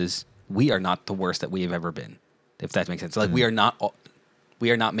because we are not the worst that we have ever been, if that makes sense. Like we are not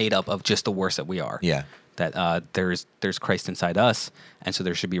made up of just the worst that we are. Yeah. That there's Christ inside us, and so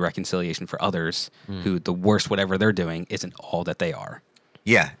there should be reconciliation for others who the worst whatever they're doing isn't all that they are.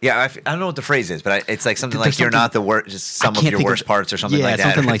 Yeah. I don't know what the phrase is, but it's like something like you're not the worst, just some of your worst parts or something like that.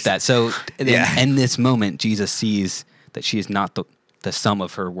 Yeah, something like that. So in this moment, Jesus sees that she is not the sum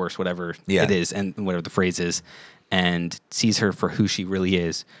of her worst, whatever it is, and whatever the phrase is, and sees her for who she really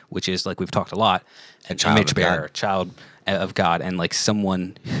is, which is, like we've talked a lot, an image bearer, child of God, and like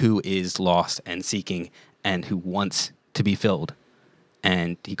someone who is lost and seeking and who wants to be filled.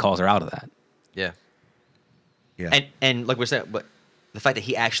 And he calls her out of that. Yeah. Yeah. And like we're saying, but the fact that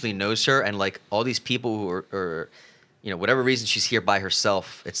he actually knows her, and like all these people who are whatever reason she's here by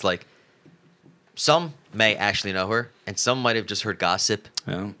herself, it's like some may actually know her, and some might have just heard gossip.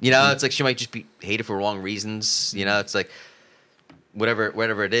 Oh. It's like she might just be hated for wrong reasons. It's like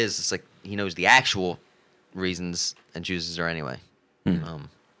whatever it is, it's like he knows the actual reasons and chooses her anyway.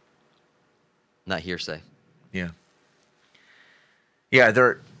 Not hearsay. Yeah. Yeah,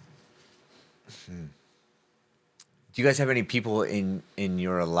 do you guys have any people in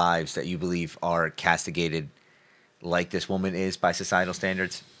your lives that you believe are castigated like this woman is by societal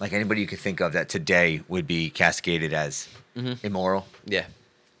standards? Like anybody you could think of that today would be castigated as immoral? Yeah.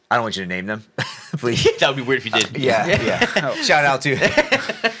 I don't want you to name them, please. That would be weird if you did. Yeah. Shout out to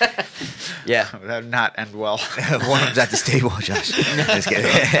Yeah. That would not end well. one of them's at this table, Josh. Just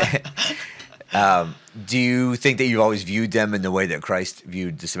kidding. Do you think that you've always viewed them in the way that Christ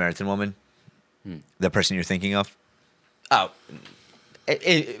viewed the Samaritan woman? The person you're thinking of? Oh,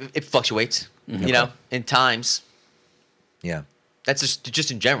 It fluctuates, you know, in times. Yeah. That's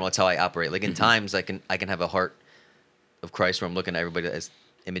just in general. That's how I operate. Like in times, I can have a heart of Christ where I'm looking at everybody as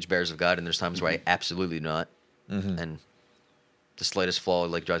image bearers of God, and there's times where I absolutely do not, and the slightest flaw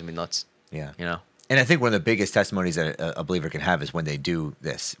like drives me nuts. Yeah. You know. And I think one of the biggest testimonies that a believer can have is when they do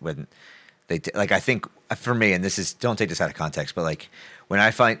this. When they like, I think for me, and this is, don't take this out of context, but like when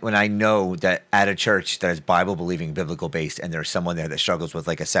I know that at a church that is Bible believing, biblical based, and there's someone there that struggles with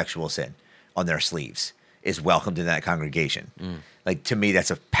like a sexual sin on their sleeves, is welcomed in that congregation. Like to me,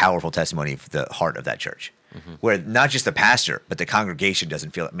 that's a powerful testimony of the heart of that church, where not just the pastor but the congregation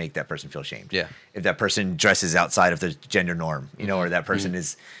doesn't make that person feel shamed. Yeah. If that person dresses outside of the gender norm, you know, or that person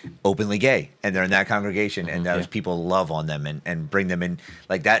is openly gay and they're in that congregation, and those people love on them and bring them in,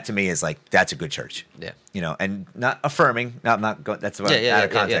 like that to me is like, that's a good church. Yeah. You know, and not affirming, not going, that's out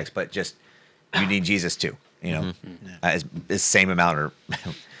of context, but just you need Jesus too. You know, as same amount or.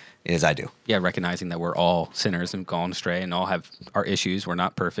 As I do. Yeah, recognizing that we're all sinners and gone astray and all have our issues. We're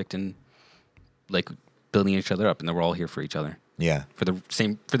not perfect, and like building each other up, and that we're all here for each other. Yeah. For the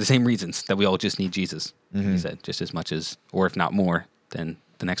same reasons that we all just need Jesus. He said, just as much as, or if not more, than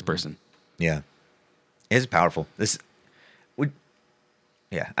the next person. Yeah. It's powerful. I said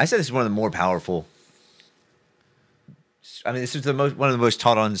this is one of the more powerful. I mean, this is one of the most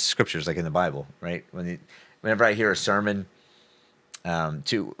taught on scriptures, like in the Bible, right? Whenever I hear a sermon. Often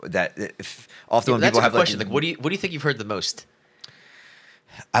when that's people a have question. like, what do you think you've heard the most?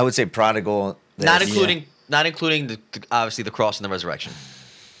 I would say prodigal. Not including obviously the cross and the resurrection.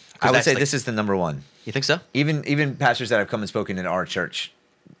 I would say this is the number one. You think so? Even pastors that have come and spoken in our church,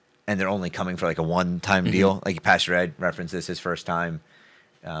 and they're only coming for like a one-time deal. Like Pastor Ed referenced this his first time.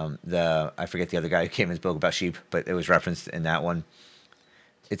 I forget the other guy who came and spoke about sheep, but it was referenced in that one.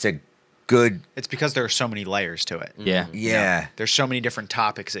 It's a good. It's because there are so many layers to it. Yeah. Yeah. There's so many different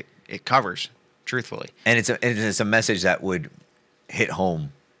topics it covers, truthfully. And it's a message that would hit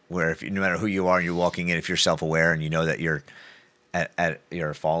home, where no matter who you are and you're walking in, if you're self-aware and you know that you're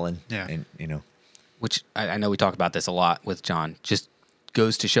you're fallen, and you know, Which I know we talk about this a lot with John. Just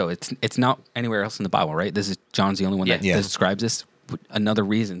goes to show it's not anywhere else in the Bible, right? This is John's the only one that describes this. Another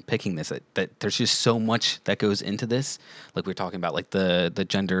reason picking this that there's just so much that goes into this, like we were talking about, like the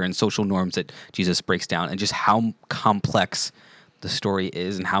gender and social norms that Jesus breaks down, and just how complex the story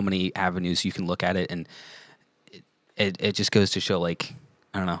is, and how many avenues you can look at it, and it just goes to show, like,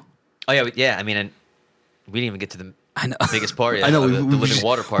 I don't know. Oh yeah. I mean, and we didn't even get to the biggest part yet. I know the living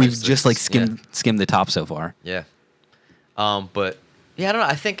water part. We've just like skimmed the top so far. Yeah. But yeah, I don't know.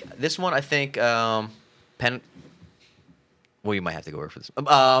 I think this one. Well, you might have to go over for this.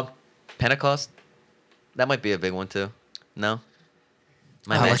 Pentecost. That might be a big one too. No.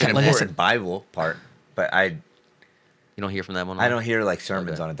 like an important Bible part, but you don't hear from that one. I don't hear like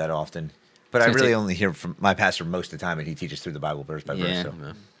sermons on it that often. But I really only hear from my pastor most of the time, and he teaches through the Bible verse by verse. So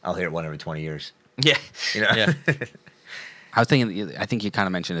I'll hear it one every 20 years. Yeah. You know? Yeah. I was thinking. I think you kind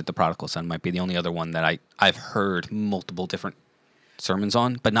of mentioned that the prodigal son might be the only other one that I've heard multiple different sermons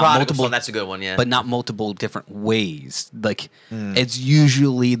on, but not multiple. Son, that's a good one, yeah. But not multiple different ways. Like it's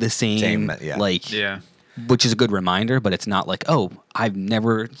usually the same. Which is a good reminder, but it's not like, oh, I've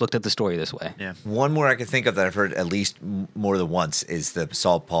never looked at the story this way. Yeah. One more I can think of that I've heard at least more than once is the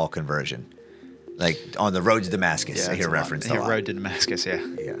Saul-Paul conversion. Like on the road to Damascus, I hear referenced a lot. Road to Damascus, yeah.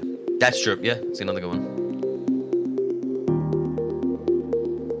 Yeah. That's true. Yeah, it's another good one.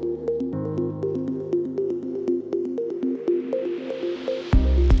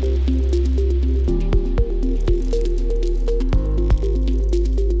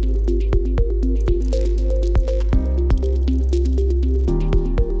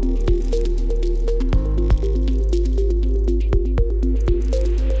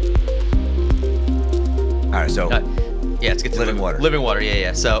 So, yeah, let's get to living water. Living water,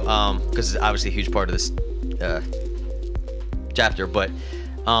 yeah. So, because it's obviously a huge part of this chapter, but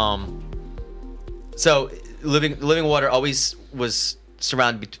so living water always was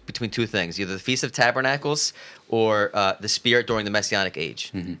surrounded between two things: either the Feast of Tabernacles or the Spirit during the Messianic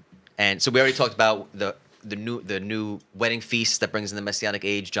age. And so we already talked about the new wedding feast that brings in the Messianic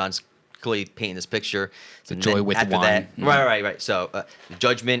age. John's clearly painting this picture. The joy with wine. Right. So the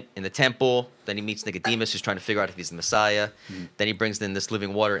judgment in the temple. Then he meets Nicodemus, who's trying to figure out if he's the Messiah. Then he brings in this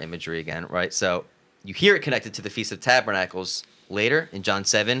living water imagery again, right? So you hear it connected to the Feast of Tabernacles later in John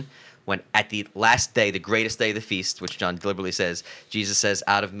 7, when at the last day, the greatest day of the feast, which John deliberately says, Jesus says,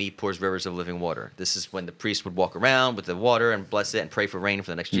 "Out of me pours rivers of living water." This is when the priest would walk around with the water and bless it and pray for rain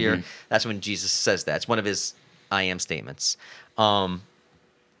for the next year. That's when Jesus says that. It's one of his I am statements.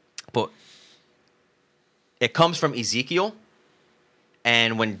 But it comes from Ezekiel,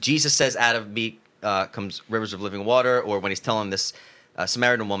 And when Jesus says, "Out of me comes rivers of living water," or when he's telling this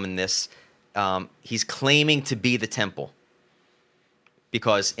Samaritan woman this, he's claiming to be the temple.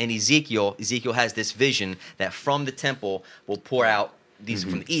 Because in Ezekiel has this vision that from the temple will pour out these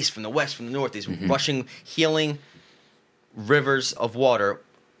from the east, from the west, from the north, these rushing, healing rivers of water,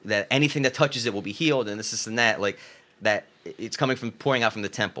 that anything that touches it will be healed, and this and that, like that. It's coming from pouring out from the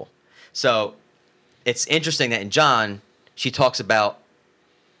temple. So it's interesting that in John she talks about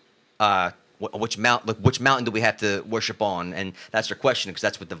which mountain do we have to worship on, and that's her question because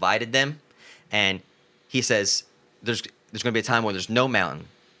that's what divided them. And he says there's going to be a time where there's no mountain,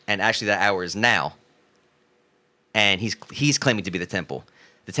 and actually that hour is now. And he's claiming to be the temple.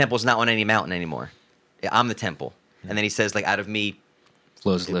 The temple is not on any mountain anymore. I'm the temple. And then he says, like, out of me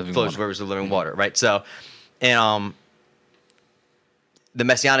flows rivers of living water, right? So, and the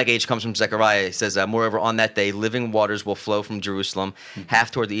Messianic age comes from Zechariah. It says, moreover, on that day, living waters will flow from Jerusalem,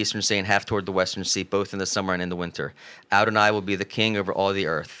 half toward the eastern sea and half toward the western sea, both in the summer and in the winter. Adonai will be the king over all the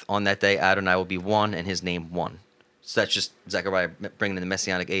earth. On that day, Adonai will be one, and his name one. So that's just Zechariah bringing in the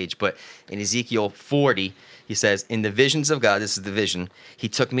Messianic age. But in Ezekiel 40, he says, in the visions of God, this is the vision, he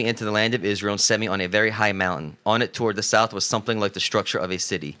took me into the land of Israel and set me on a very high mountain. On it toward the south was something like the structure of a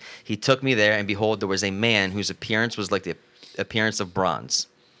city. He took me there, and behold, there was a man whose appearance was like the appearance of bronze.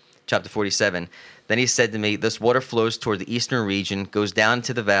 Chapter 47. Then he said to me, this water flows toward the eastern region, goes down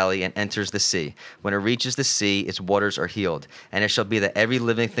into the valley, and enters the sea. When it reaches the sea, its waters are healed. And it shall be that every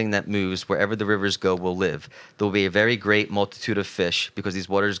living thing that moves, wherever the rivers go, will live. There will be a very great multitude of fish, because these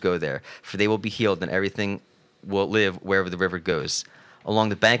waters go there. For they will be healed, and everything will live wherever the river goes. Along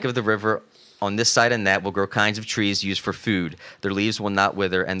the bank of the river, on this side and that, will grow kinds of trees used for food. Their leaves will not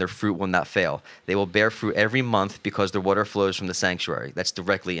wither, and their fruit will not fail. They will bear fruit every month, because their water flows from the sanctuary. That's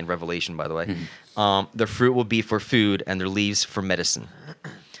directly in Revelation, by the way. Their fruit will be for food, and their leaves for medicine.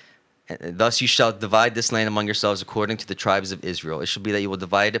 And thus you shall divide this land among yourselves according to the tribes of Israel. It shall be that you will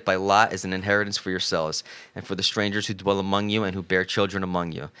divide it by lot as an inheritance for yourselves, and for the strangers who dwell among you and who bear children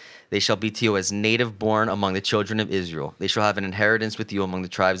among you. They shall be to you as native born among the children of Israel. They shall have an inheritance with you among the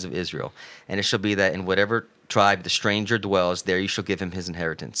tribes of Israel. And it shall be that in whatever tribe the stranger dwells, there you shall give him his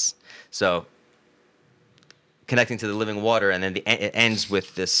inheritance. So, connecting to the living water, and then it ends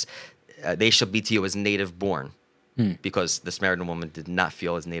with this, they shall be to you as native born. Because the Samaritan woman did not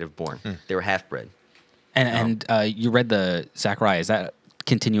feel as native born. They were half-bred. And you read the Zechariah. Does that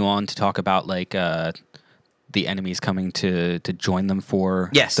continue on to talk about like the enemies coming to join them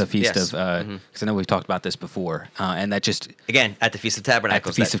for the feast of? Because I know we've talked about this before, and that just again at the Feast of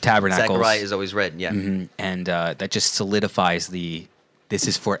Tabernacles. At the Feast of Tabernacles, Zechariah is always read. Yeah, and that just solidifies this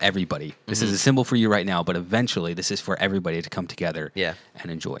is for everybody. This is a symbol for you right now, but eventually this is for everybody to come together. And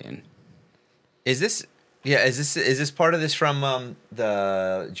enjoy. And is this part of this from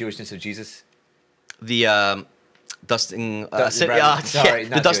the Jewishness of Jesus? The dusting,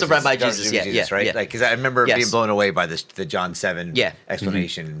 the dust of Rabbi Jesus. Yeah, right. Yeah. Like, because I remember being blown away by the John 7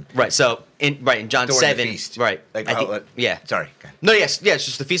 explanation. Right. So in John 7, right? Like, sorry. Go ahead. No, yes. It's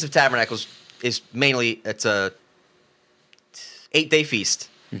just the Feast of Tabernacles is mainly it's a 8-day feast,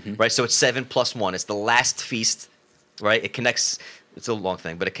 right? So it's 7 plus 1. It's the last feast, right? It connects. It's a long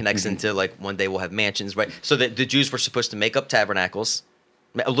thing, but it connects into like one day we'll have mansions, right? So the Jews were supposed to make up tabernacles,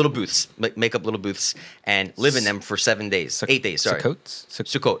 little booths, make up little booths, and live in them for 7 days, 8 days. Sorry,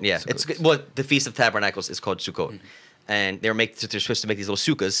 Sukkot. Yeah, Sukkot. It's the Feast of Tabernacles is called Sukkot, and they're supposed to make these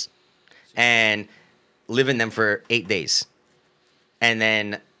little sukkahs, and live in them for 8 days, and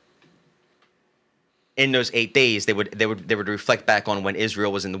then in those 8 days, they would reflect back on when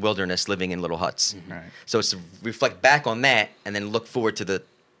Israel was in the wilderness, living in little huts. Right. So it's to reflect back on that, and then look forward to the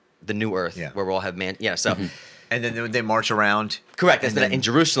new earth, where we'll all have man. Yeah. So, and then they march around. Correct. In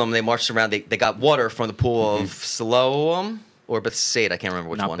Jerusalem, they marched around. They got water from the pool of Siloam or Bethsaida. I can't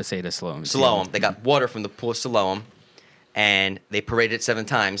remember which one. Not Bethsaida, Siloam. Siloam. They got water from the pool of Siloam, and they paraded it 7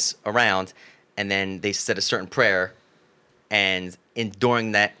 times around, and then they said a certain prayer. And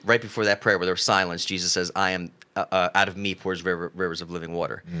during that, right before that prayer, where there was silence, Jesus says, "I am out of me pours rivers of living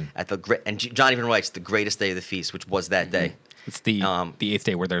water." And John even writes the greatest day of the feast, which was that day. It's the 8th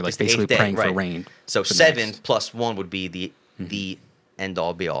day where they're like basically praying for rain. So 7 plus 1 would be the end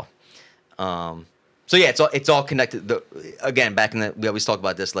all be all. So yeah, it's all connected. Again, back in we always talk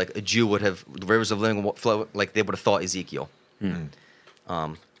about this. Like a Jew would have the rivers of living flow. Like they would have thought Ezekiel.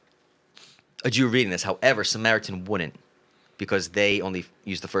 A Jew reading this, however, Samaritan wouldn't. Because they only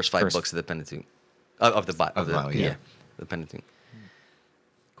use the first 5 books of the Pentateuch, of the Bible, the Pentateuch.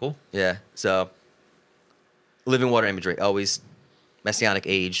 Cool. Yeah. So, living water imagery, always Messianic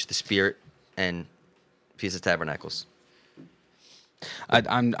age, the Spirit, and Feast of Tabernacles.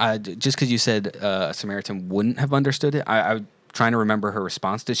 Just because you said a Samaritan wouldn't have understood it, I'm trying to remember her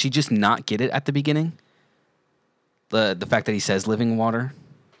response. Did she just not get it at the beginning? The fact that he says living water,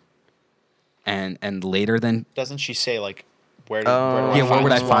 and later then Doesn't she say like where where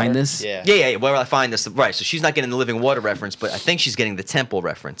would I find water? this? Yeah. Yeah. Where will I find this? Right. So she's not getting the living water reference, but I think she's getting the temple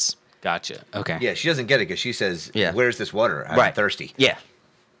reference. Gotcha. Okay. Yeah, she doesn't get it because she says, Yeah. "Where's this water? I'm thirsty." Yeah.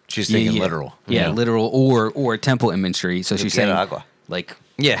 She's thinking Yeah. literal. Yeah, literal or temple imagery. So she's saying agua. like,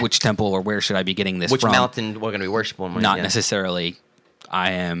 Yeah. which temple or where should I be getting this Which from? mountain we're going to be worshiping? Not yeah. necessarily.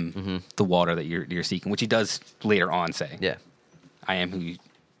 I am the water that you're seeking, which he does later on say. Yeah. I am who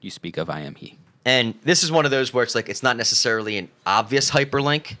you speak of. I am he. And this is one of those where it's like it's not necessarily an obvious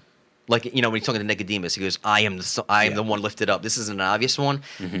hyperlink. Like, you know, when he's talking to Nicodemus, he goes, I am the one lifted up. This isn't an obvious one.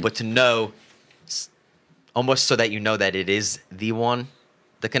 But to know, almost so that you know that it is the one,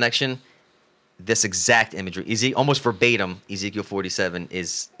 the connection, this exact imagery, almost verbatim, Ezekiel 47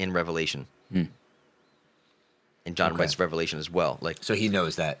 is in Revelation. And John writes Revelation as well. Like, So he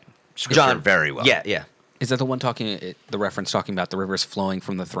knows that scripture very well. Yeah. Is that the one the reference talking about the rivers flowing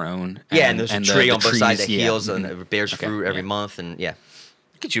from the throne? And there's a tree the on both sides that trees, heals and it bears fruit every yeah. month. And yeah.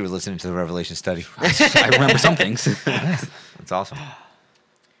 Look at you listening to the Revelation study. I remember some things. That's awesome.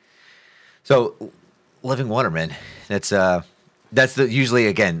 So, living water, man. That's usually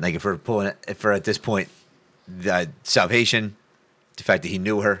again, like if we're at this point, the salvation, the fact that he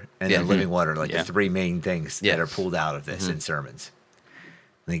knew her, and then living water, like the three main things that are pulled out of this in sermons.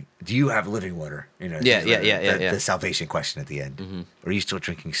 Like, do you have living water? You know, the salvation question at the end. Or are you still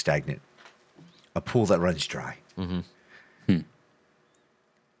drinking stagnant? A pool that runs dry.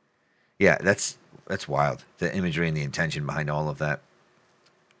 Yeah, that's wild. The imagery and the intention behind all of that.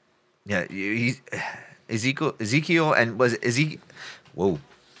 Yeah, Ezekiel, and was Ezekiel. Whoa.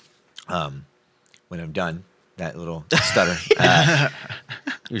 When I'm done, that little stutter.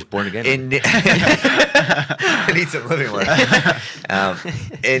 He was born again. I need some living water.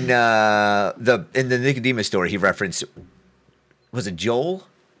 In the Nicodemus story, he referenced, was it Joel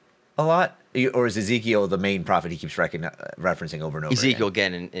a lot, or is Ezekiel the main prophet he keeps referencing over and over? Ezekiel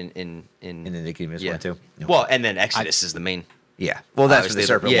again? in The Nicodemus one too. Well, and then Exodus is the main. Yeah, well, that's for the Obviously,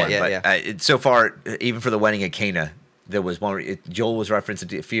 serpent one. yeah, But so far, even for the wedding at Cana, there was one. Joel was referenced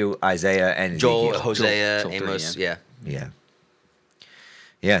a few, Isaiah and Joel, Ezekiel. Hosea, Joel 3, Amos, yeah.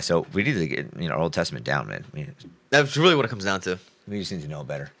 Yeah. So we need to get Old Testament down, man. I mean, That's really what it comes down to. we just need to know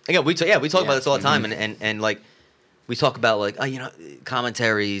better. Again, we talk about this all the time, and like we talk about like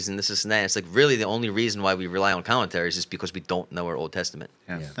commentaries and this and that. It's like really the only reason why we rely on commentaries is because we don't know our Old Testament.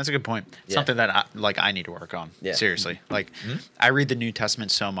 Yeah, that's a good point. Yeah. Something that I need to work on. Yeah. Seriously. Like I read the New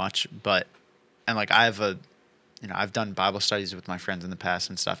Testament so much, and like I have I've done Bible studies with my friends in the past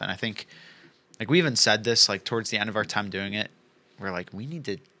and stuff, and I think like we even said this like towards the end of our time doing it, we're like we need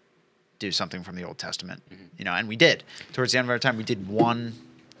to do something from the Old Testament. And we did. Towards the end of our time we did one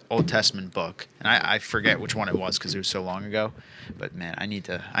Old Testament book, and I forget which one it was because it was so long ago. But man, I need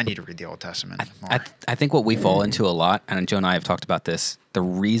to read the Old Testament more. I think what we fall into a lot, and Joe and I have talked about this, the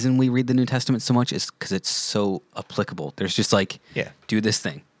reason we read the New Testament so much is because it's so applicable. There's just like, do this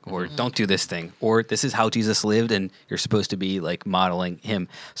thing, or don't do this thing, or this is how Jesus lived, and you're supposed to be like modeling him.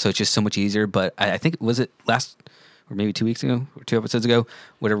 So it's just so much easier. But I think, was it last, or maybe 2 weeks ago, or 2 episodes ago,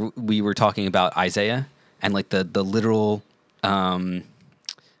 whatever, we were talking about Isaiah, and like the literal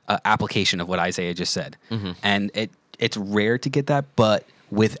application of what Isaiah just said. And it's rare to get that, but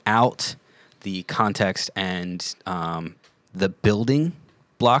without the context and the building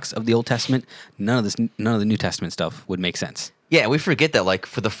blocks of the Old Testament, none of the New Testament stuff would make sense. Yeah, we forget that like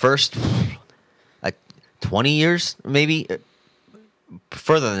for the first like 20 years, maybe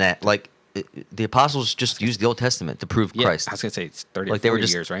further than that, like the apostles just used the Old Testament to prove Christ. I was gonna say it's 30 Like or they were 40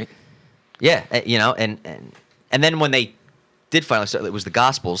 just- years, right? Yeah, and then when they did finally start, it was the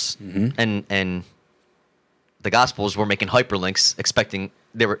Gospels, and the Gospels were making hyperlinks, expecting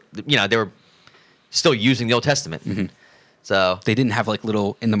they were still using the Old Testament. So They didn't have like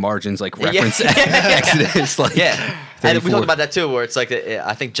little in the margins like reference Exodus. Like and we 34. talked about that too, where it's like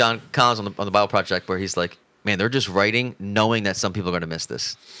I think John Collins on the Bible Project, where he's like, man, they're just writing knowing that some people are going to miss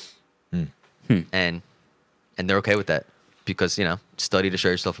this, and they're okay with that because study to show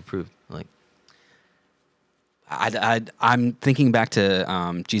yourself approved. Like, I'm thinking back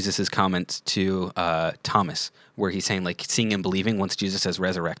to Jesus' comments to Thomas, where he's saying like seeing and believing once Jesus has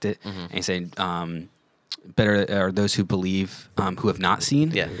resurrected, and he's saying better are those who believe who have not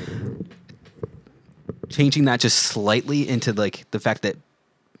seen. yeah, Changing that just slightly into like the fact that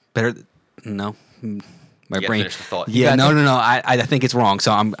my You gotta brain. finish the thought. Yeah, no. I think it's wrong.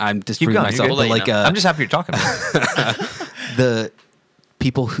 So I'm disproving going, myself. you're But good. like I'm I'm just happy you're talking about it. the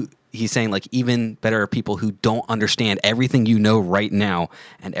people who he's saying like even better are people who don't understand everything you know right now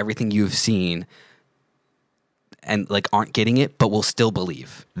and everything you've seen and like aren't getting it, but will still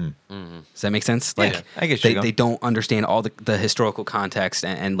believe. Does that make sense? Yeah, Like I get they don't understand all the historical context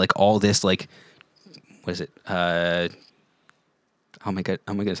and like all this like what is it? Oh my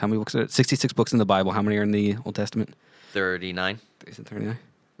goodness, how many books are it? 66 books in the Bible. How many are in the Old Testament? 39. Is it 39?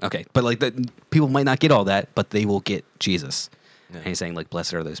 Okay, but like people might not get all that, but they will get Jesus. Yeah. And he's saying like,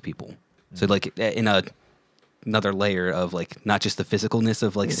 blessed are those people. So like in another layer of like not just the physicalness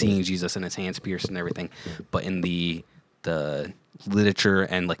of like seeing Jesus and his hands pierced and everything, but in the literature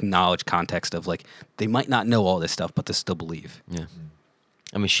and like knowledge context of like they might not know all this stuff, but they still believe. Yeah.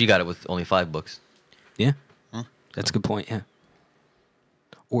 I mean, she got it with only 5 books. Yeah, that's a good point. Yeah.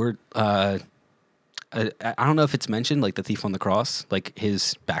 Or I don't know if it's mentioned like the thief on the cross, like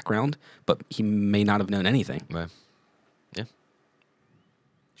his background, but he may not have known anything. Right. Yeah.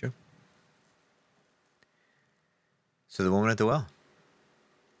 True. So the woman at the well.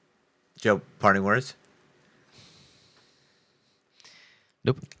 Joe, parting words?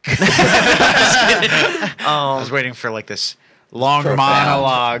 Nope. I was waiting for like this long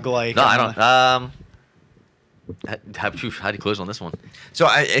monologue. Like No, I don't. How do you close on this one? So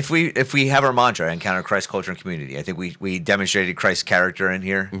if we have our mantra, encounter Christ, culture, and community, I think we demonstrated Christ's character in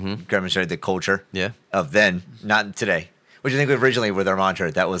here, demonstrated the culture of then, not today. Which I think originally with our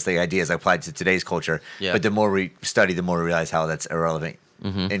mantra, that was the idea as applied to today's culture. Yeah. But the more we study, the more we realize how that's irrelevant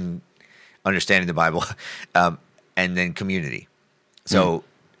in understanding the Bible. And then community. So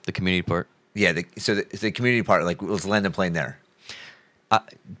the community part. Yeah, the community part, like let's land the plane there.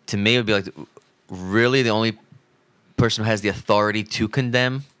 To me, it would be like really the only person who has the authority to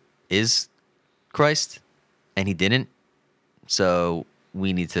condemn is Christ, and he didn't. So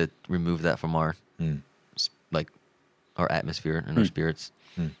we need to remove that from our like our atmosphere and our spirits.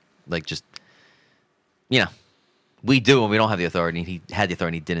 Like just we do and we don't have the authority. He had the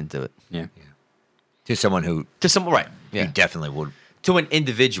authority, he didn't do it. Yeah. To someone right. he definitely would. To an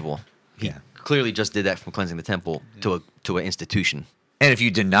individual, he clearly just did that from cleansing the temple to an institution. And if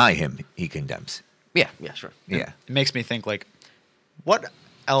you deny him, he condemns. Yeah, sure. Yeah. It makes me think like, what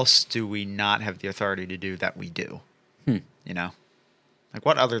else do we not have the authority to do that we do? You know, like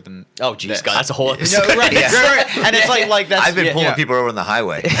what other than? Oh, geez, this? God, that's a whole episode. No, right, right. And it's like that's. I've been pulling people over on the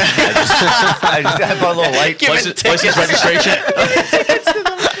highway. I bought a little light. License registration.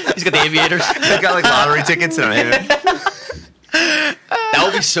 He's got the aviators. I got like lottery tickets and I'm hitting. That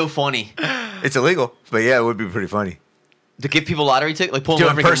would be so funny. It's illegal, but yeah, it would be pretty funny. To give people lottery tickets, like pull To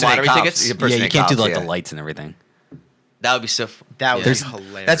them over and give them impersonate lottery cops. tickets. Yeah, you can't do cops, like the lights and everything. That would be so. That would be There's-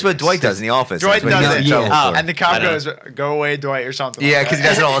 hilarious. That's what Dwight does in the office. Dwight That's what he does gets in it. trouble Yeah. for. And the cop I know. goes, "Go away, Dwight," or something. Yeah, like because he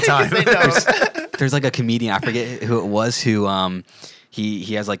does it all the time. They know. There's like a comedian, I forget who it was, who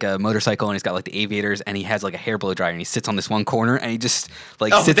he has like a motorcycle and he's got like the aviators and he has like a hair blow dryer and he sits on this one corner and he just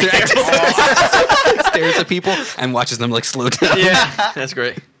like sits there and stares at people and watches them like slow down. Yeah, that's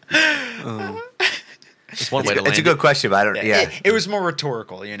great. It's one way to land. It's a good question, but I don't. Yeah. It was more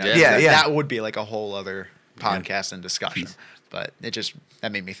rhetorical, you know. Yeah. Yeah. That would be like a whole other podcast and discussion. But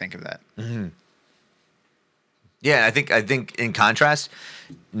that made me think of that. Yeah, I think in contrast,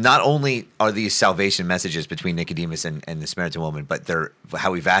 not only are these salvation messages between Nicodemus and the Samaritan woman, but they're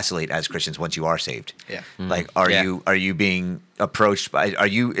how we vacillate as Christians once you are saved. Yeah. Like, are you being approached by?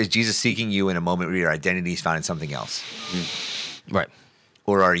 Is Jesus seeking you in a moment where your identity is found in something else, Right.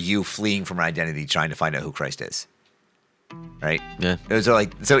 or are you fleeing from your identity trying to find out who Christ is? Right. Yeah. Those are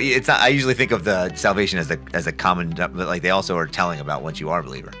like so. It's not. I usually think of the salvation as a common, but like they also are telling about once you are a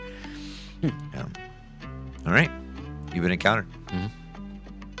believer. All right, you've been encountered.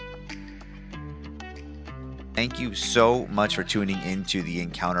 Thank you so much for tuning into the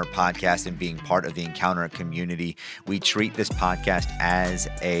Encounter podcast and being part of the Encounter community. We treat this podcast as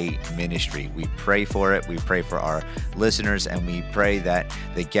a ministry. We pray for it. We pray for our listeners, and we pray that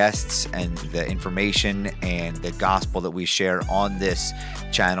the guests and the information and the gospel that we share on this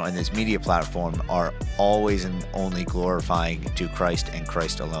channel and this media platform are always and only glorifying to Christ and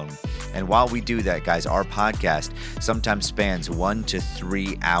Christ alone. And while we do that, guys, our podcast sometimes spans 1 to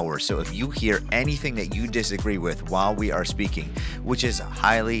 3 hours. So if you hear anything that you disagree with while we are speaking, which is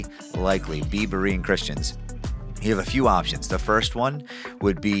highly likely, be Berean Christians, you have a few options. The first one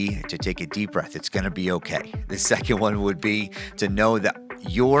would be to take a deep breath. It's going to be okay. The second one would be to know that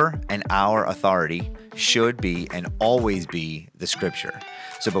your and our authority should be and always be the scripture.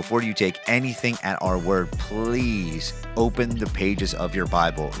 So before you take anything at our word, please open the pages of your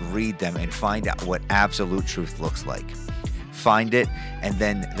Bible, read them, and find out what absolute truth looks like. find it. And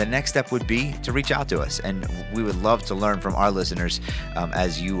then the next step would be to reach out to us. And we would love to learn from our listeners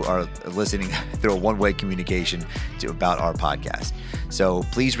as you are listening through a one-way communication about our podcast. So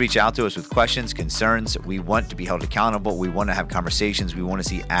please reach out to us with questions, concerns. We want to be held accountable. We want to have conversations. We want to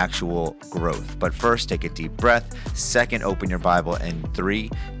see actual growth. But first, take a deep breath. Second, open your Bible. And 3,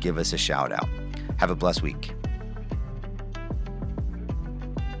 give us a shout out. Have a blessed week.